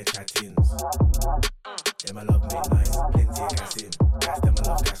plenty of chattings. Them a love me nice, plenty of gassing. Gas them a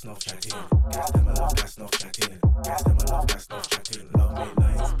love gas enough chatting. Gas them a love gas enough chatting. Gas them a love gas enough chatting. Love me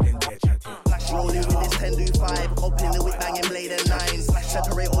nice, plenty of chatting. Rolling with this 10-5, open the whip banging blade and 9s.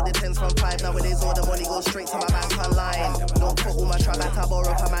 Separate all the 10s from 5. Nowadays all the money goes straight to my bank online. Don't put all my trap back, I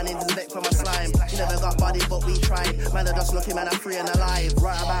borrow for man in his neck from a slime. You never got body but we tried. Man are just looking, man I'm free and alive.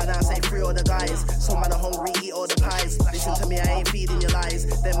 Right about now say free all the guys. Some man are hungry, eat all the pies. Listen to me, I ain't feeding your lies.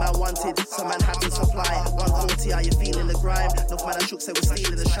 Them man wanted, some man had to supply. 140, how you feeling the grime? Enough man I shook say we're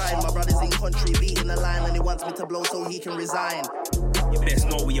stealing the shine. My brother's in country beating the line and he wants me to blow so he can resign. You best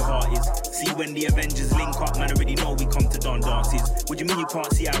know where your heart is. See when the Avengers link up, man already know we come to done dances. What do you mean you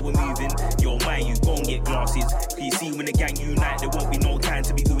can't see how we're moving? Yo, man, you gon' get glasses. Can you see when the gang unite, there won't be no time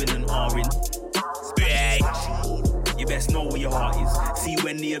to be oohing and ahhing. You best know where your heart is. See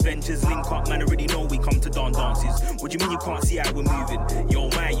when the Avengers link up, man already know we come to done dances. What do you mean you can't see how we're moving? Yo,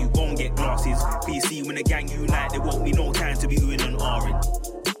 man, you gon' get glasses. Can you see when the gang unite, there won't be no time to be oohing and ahhing.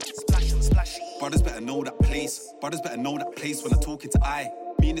 Brothers better know that place. Brothers better know that place when I'm talking to I.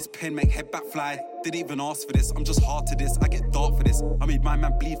 Me and this pen make head back fly. Didn't even ask for this, I'm just hard to this. I get dark for this. I made my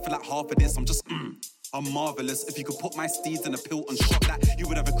man bleed for like half of this. I'm just I'm marvellous. If you could put my steeds in a pill and shot that, you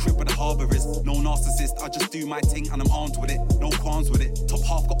would have a crib where the harbour is. No narcissist, I just do my thing and I'm armed with it. No qualms with it. Top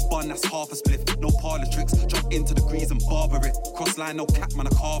half got bun, that's half a spliff. No parlour tricks, jump into the grease and barber it. Cross line, no cap, man,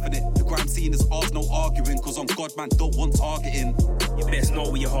 I'm carving it. The grime scene is ours, no arguing. Cause on God, man, don't want targeting. You best know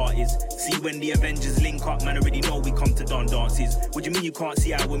where your heart is. See when the Avengers link up, man already know we come to done dances. What do you mean you can't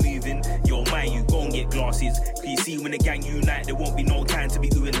see how we're moving? Yo, man, you gon' get glasses. Can you see when the gang unite, there won't be no time to be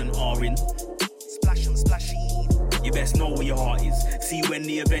oohing and ahhing. Splash and splashy. You best know where your heart is. See when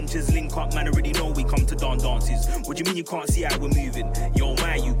the Avengers link up, man already know we come to done dances. What do you mean you can't see how we're moving? Yo,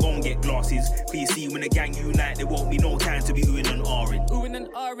 man, you gon' get glasses. Can you see when the gang unite, there won't be no time to be oohing and ahhing. Oohing and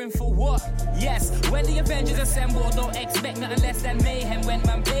ahhing for what? Yes, when the Avengers assemble, don't expect nothing less than mayhem. When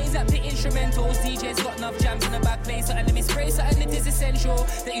man plays up the instrumentals, DJ's got enough jams in the back place. So let me spray something, it is essential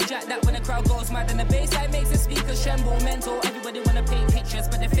that you jack that when the crowd goes mad and the bassline makes the speakers tremble. Mental, everybody wanna paint pictures,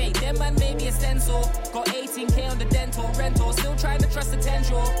 but they fake. Them man made me a stencil. Got 18k on the dental rental, still trying to trust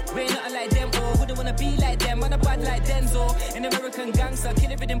potential. We ain't nothing like them, or wouldn't wanna be like them. Man, a bad like Denzel, an American gangster,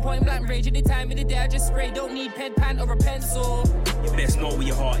 kill it within point blank range. Any time of the day, I just spray. Don't need pen, pan, or a pencil. You best know where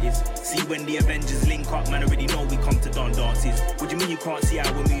your heart is. See when the Avengers link up, man already know we come to done dances. What do you mean you can't see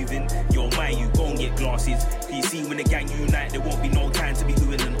how we're moving? Yo, man, you gon' get glasses. Can you see when the gang unite, there won't be no time to be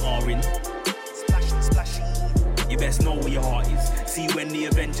oohing and ahhing. Splash and splashy. You best know where your heart is. See when the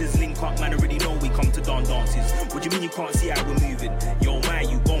Avengers link up, man already know we come to done dances. What do you mean you can't see how we're moving? Yo, man,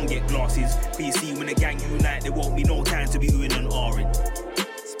 you gon' get glasses. losses. But you see, when the gang unite, there won't be no time to be oohing and ahhing.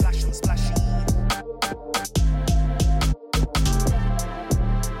 Splash and splashy.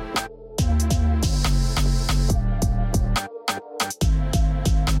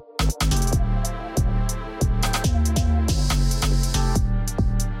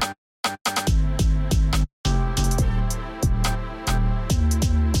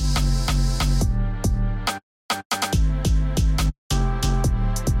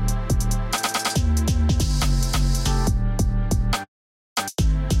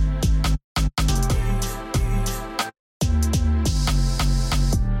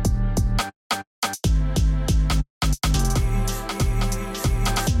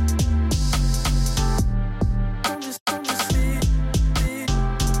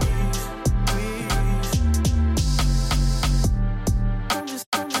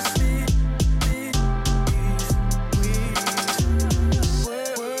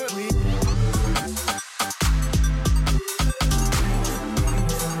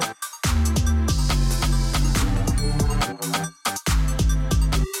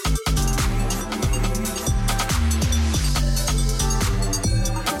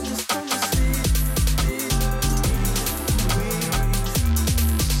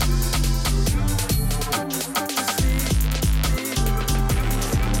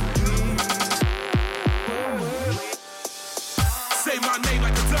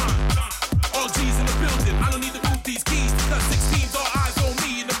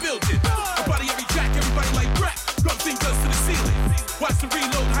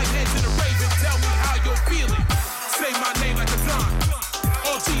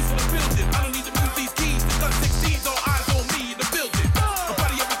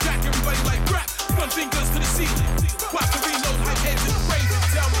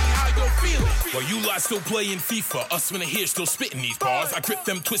 Still playing FIFA, us when they hear still spitting these bars. I grip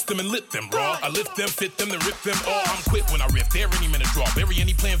them, twist them, and lip them raw. I lift them, fit them, then rip them all. I'm quick when I riff, there any minute drop. Bury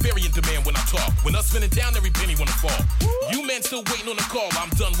any plan, very in demand when I talk. When us spinning down, every penny wanna fall. You man still waiting on the call. I'm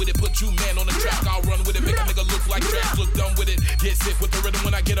done with it, put you man on the track. I'll run with it, make a nigga look like trash. Look done with it, get sick with the rhythm.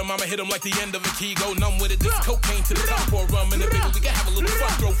 When I get him, I'ma hit him like the end of a key. Go numb with it, this cocaine to the top or rum in it, baby. We can have a little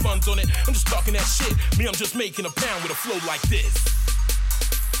fun, throw funds on it. I'm just talking that shit. Me, I'm just making a pound with a flow like this.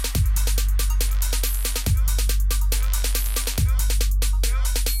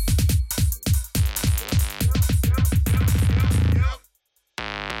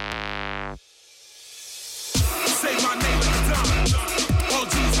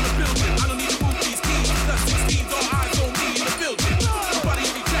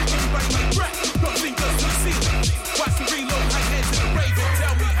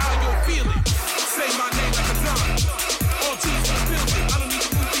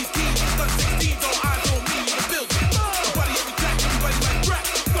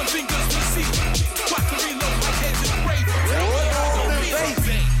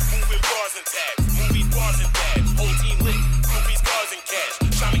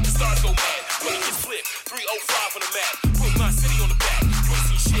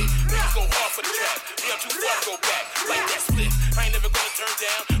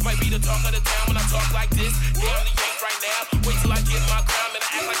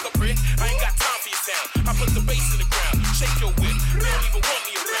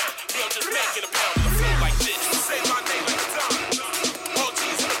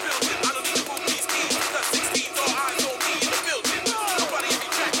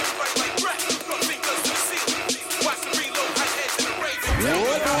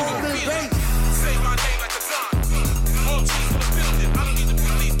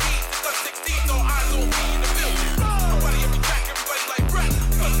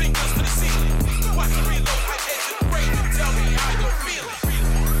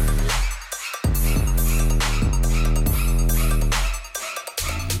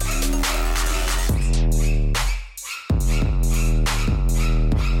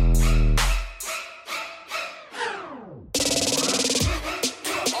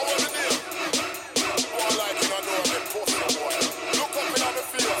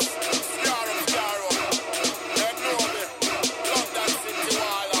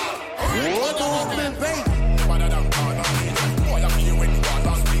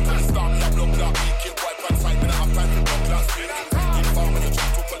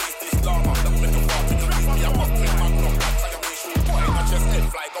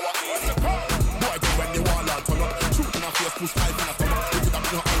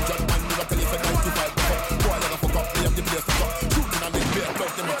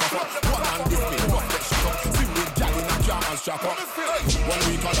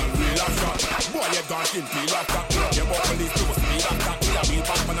 Boy, you gone in peel off that. Your police do a speed off that. We a beat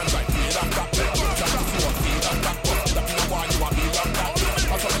back and drive.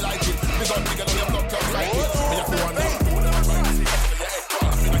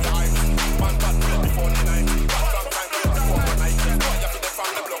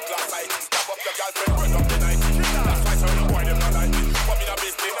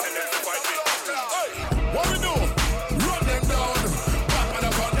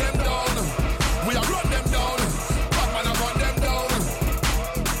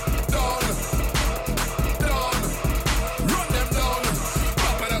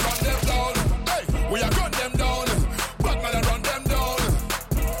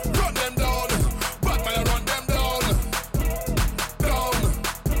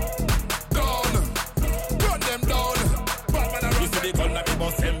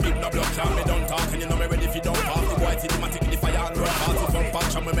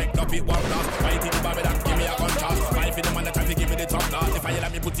 have it one blast. Why you think about me that give me a contrast? Why for the man that try to give me the top blast? If I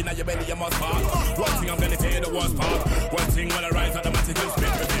let me put in your belly, you must pass. One thing I'm gonna tell you the worst part. One thing when I rise at the massive and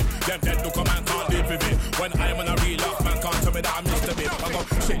spit with it. Them dead look a man can't live with it. When I'm on a real off, man can't tell me that I missed a bit. I go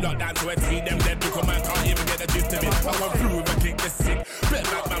shit lock down to a T. Them dead look a man can't even get the gist of it. I go through with a kick the sick. Bet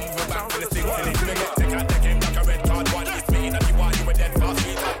that man move back for the stick till it. Me get take out the game like a red card. One is me that you want you were dead fast.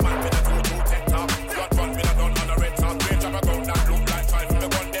 Me that man with a 2-2 tech top. Got run with a gun on a red top. Range up a gun that look like five. The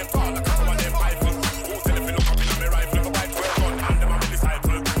gun them tall like a some of them rifle. Who tell if you look up in my rifle? Look right to a gun and them a me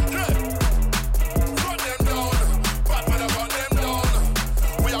disciple. Yeah. Run them down. Bad man a run them down.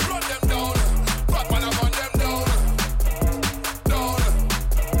 We a run them down. Bad man a run them down. Down.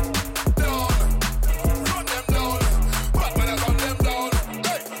 Down. Run them down. Bad man a run them down.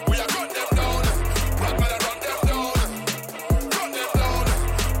 Hey, we a run them down. Bad man a run them down. Run them down.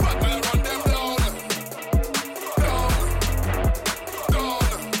 Bad man a run them down. Down. Down.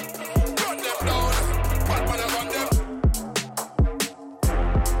 Run them down. Bad man a run them.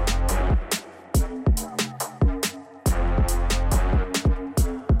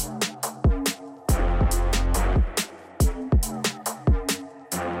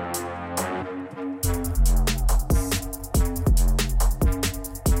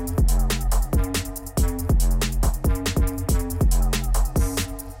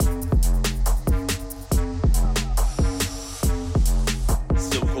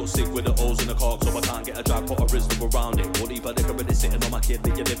 Still caught sick with the O's in the cock, so I can't get a drag, put a wisdom around it. Won't even liquor really sitting on my kid,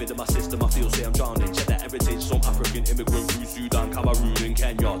 that you're living in my system, I feel say I'm drowning. Check that heritage, some African immigrant through Sudan, Cameroon and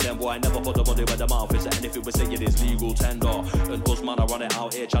Kenya. Then boy, I never put the money where the mouth is, and if it was saying it's legal tender. And us man, I run it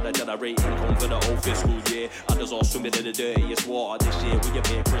out here, trying to generate income for the whole fiscal year. Others all swimming in the dirtiest water this year, we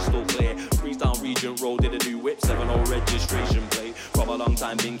appear crystal clear. Freeze down Region Road in a new whip, 7-0 registration plate. From a long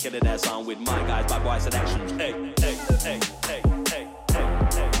time been killing their sound with my guys, bad boy selections. Hey, hey, hey, hey, hey.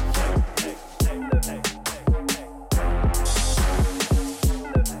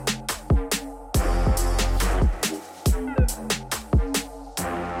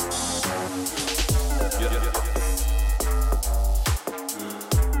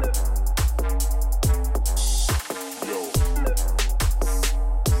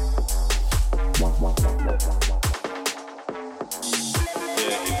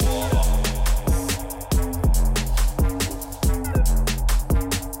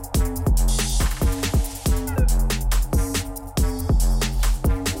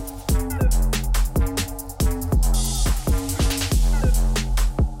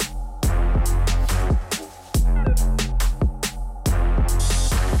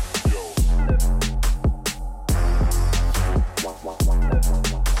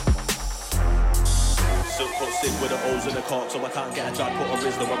 So I can't get a drag, put a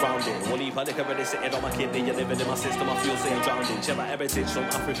wisdom around it. Won't even liquor really sitting on my kidney. You're living in my system, I feel say I'm drowning. Share my heritage, some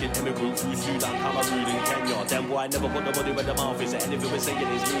African immigrant through Sudan, Cameroon and Kenya. Then boy, I never put the money where the mouth is. And if it was saying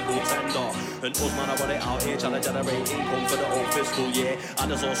it's legal tender. And us man, I run it out here, trying to generate income for the whole fiscal year.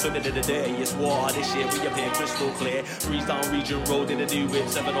 And us all swimming in the dirtiest water this year. We appear crystal clear. Freeze down Region Road in a new whip,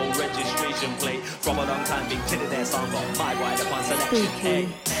 7-0 registration plate. From a long time, been killing their sound, got my wide upon selection. Hey, hey,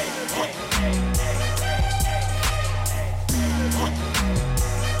 hey, hey, hey.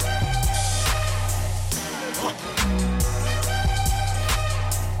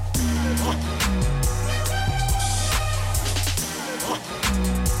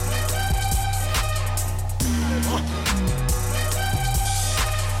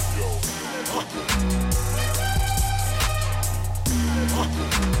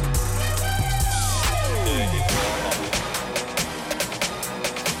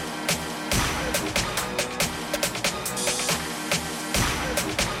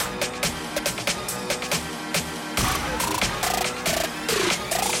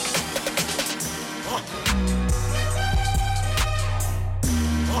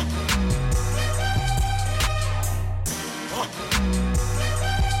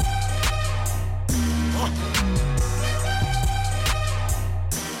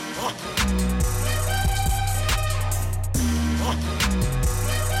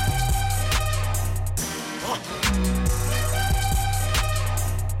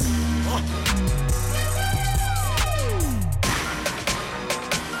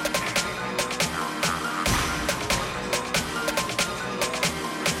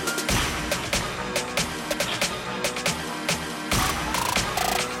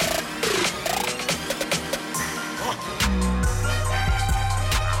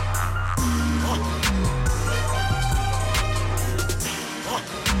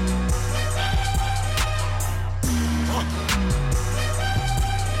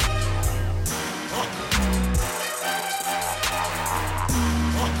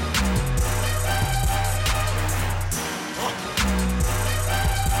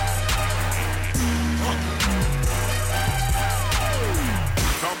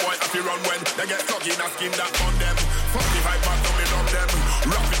 run when they get stuck in a skin that on them. 45 back down, me love them.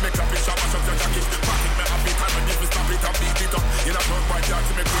 Rapid me clap it, shabba shop your jacket. Back me happy time and if we stop it and beat it up. In a front right yard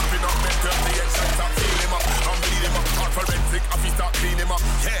to me creeping up. Me 38 shots up, feel him up. I'm bleed him up. Hard forensic, I feel start clean him up.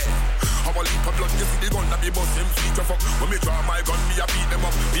 Yeah. How a leap of blood, you see the gun that be bust him sweet to fuck. When me draw my gun, me a beat them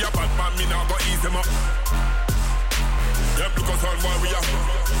up. Be a bad man, me now go ease them up. Them look us on boy, we are.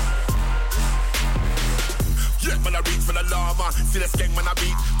 Yeah, man, I reach for the llama. See the skeng, man, I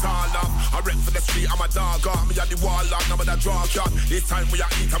beat tall up. I rep for the street, I'm a dog up. Me at the wall up, now I'm a draw cut. This time we are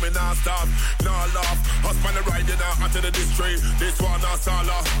eat, I'm in non-stop. No love, husband riding out to the district. This one, not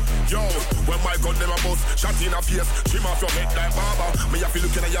sala. Yo, when my gun never bust, shot in a face, trim off your head like barber. Me have to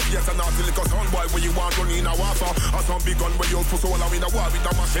looking at your face and not to lick us on, boy, when you want running in a water. Or some big gun when you put all in a wall with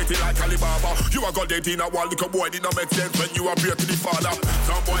a machete like Alibaba. You are got dead in a wall, look a boy, did not make sense when you appear to the father.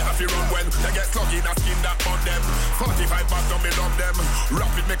 Some boy have to run when they get stuck in a skin that on them. 45 back down, me love them.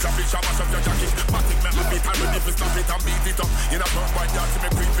 Rapid me clap it, shabba shop your jacket. Matic me happy time when if we stop it and beat it up. In a front right yard, see me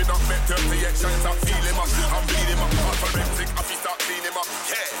creeping up. Me 38 shines up, feel him up. I'm bleed him up. Hard forensic, I feel start clean him up.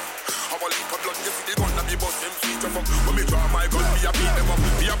 Yeah. How a leap of blood, you see the gun that me bust him sweet to fuck. When me draw my gun, me a beat them up.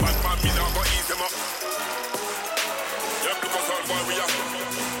 Be a bad man, me now go ease them up. Them look us all boy, we are.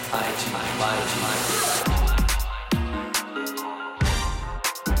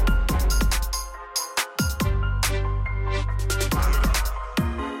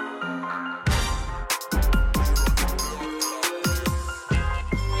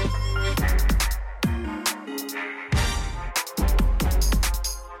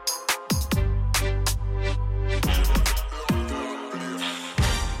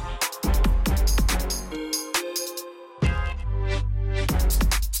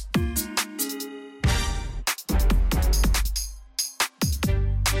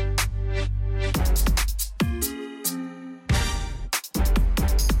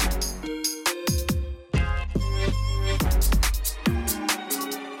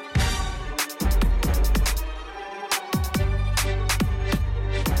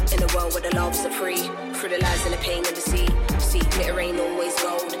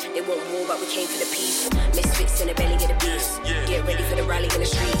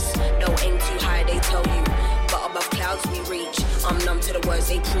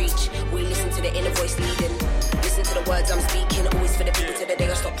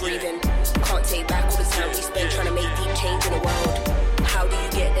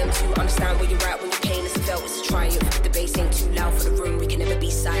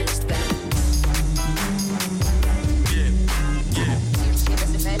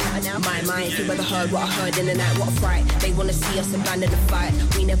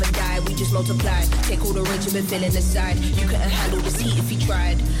 Feeling aside, you couldn't handle this heat if you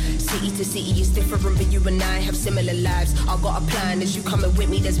tried. City to city is different, but you and I have similar lives. I got a plan, as you coming with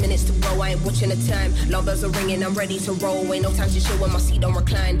me, there's minutes to go. I ain't watching the time. Long bells are ringing, I'm ready to roll. Ain't no time to chill when my seat don't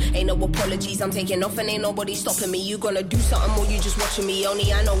recline. Ain't no apologies, I'm taking off and ain't nobody stopping me. You gonna do something or you just watching me?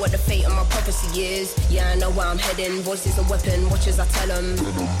 Only I know what the fate of my prophecy is. Yeah, I know where I'm heading. Voice is a weapon, watch as I tell them.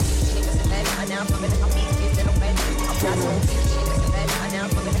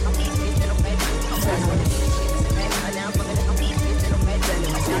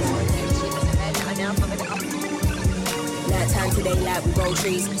 Night time today, like we roll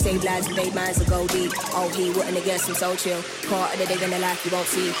trees. Save lives, invade minds, and go deep. Oh, he wouldn't against him, so chill. Part of the day in the life you won't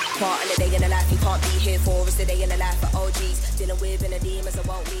see. Part of the day in the life you can't be here for. It's the day in the life of OGs. Dealing with inner demons, I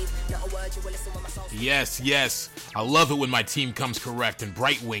won't leave. Not a word you will listen when my soul. Yes. I love it when my team comes correct. And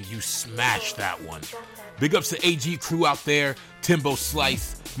Brightwing, you smashed that one. Big ups to AG crew out there, Timbo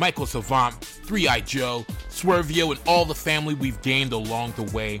Slice, Michael Savant, 3-Eye Joe, Swervio, and all the family we've gained along the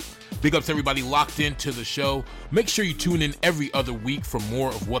way. Big ups to everybody locked into the show. Make sure you tune in every other week for more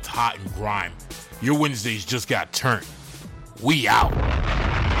of what's hot in grime. Your Wednesdays just got turned. We out.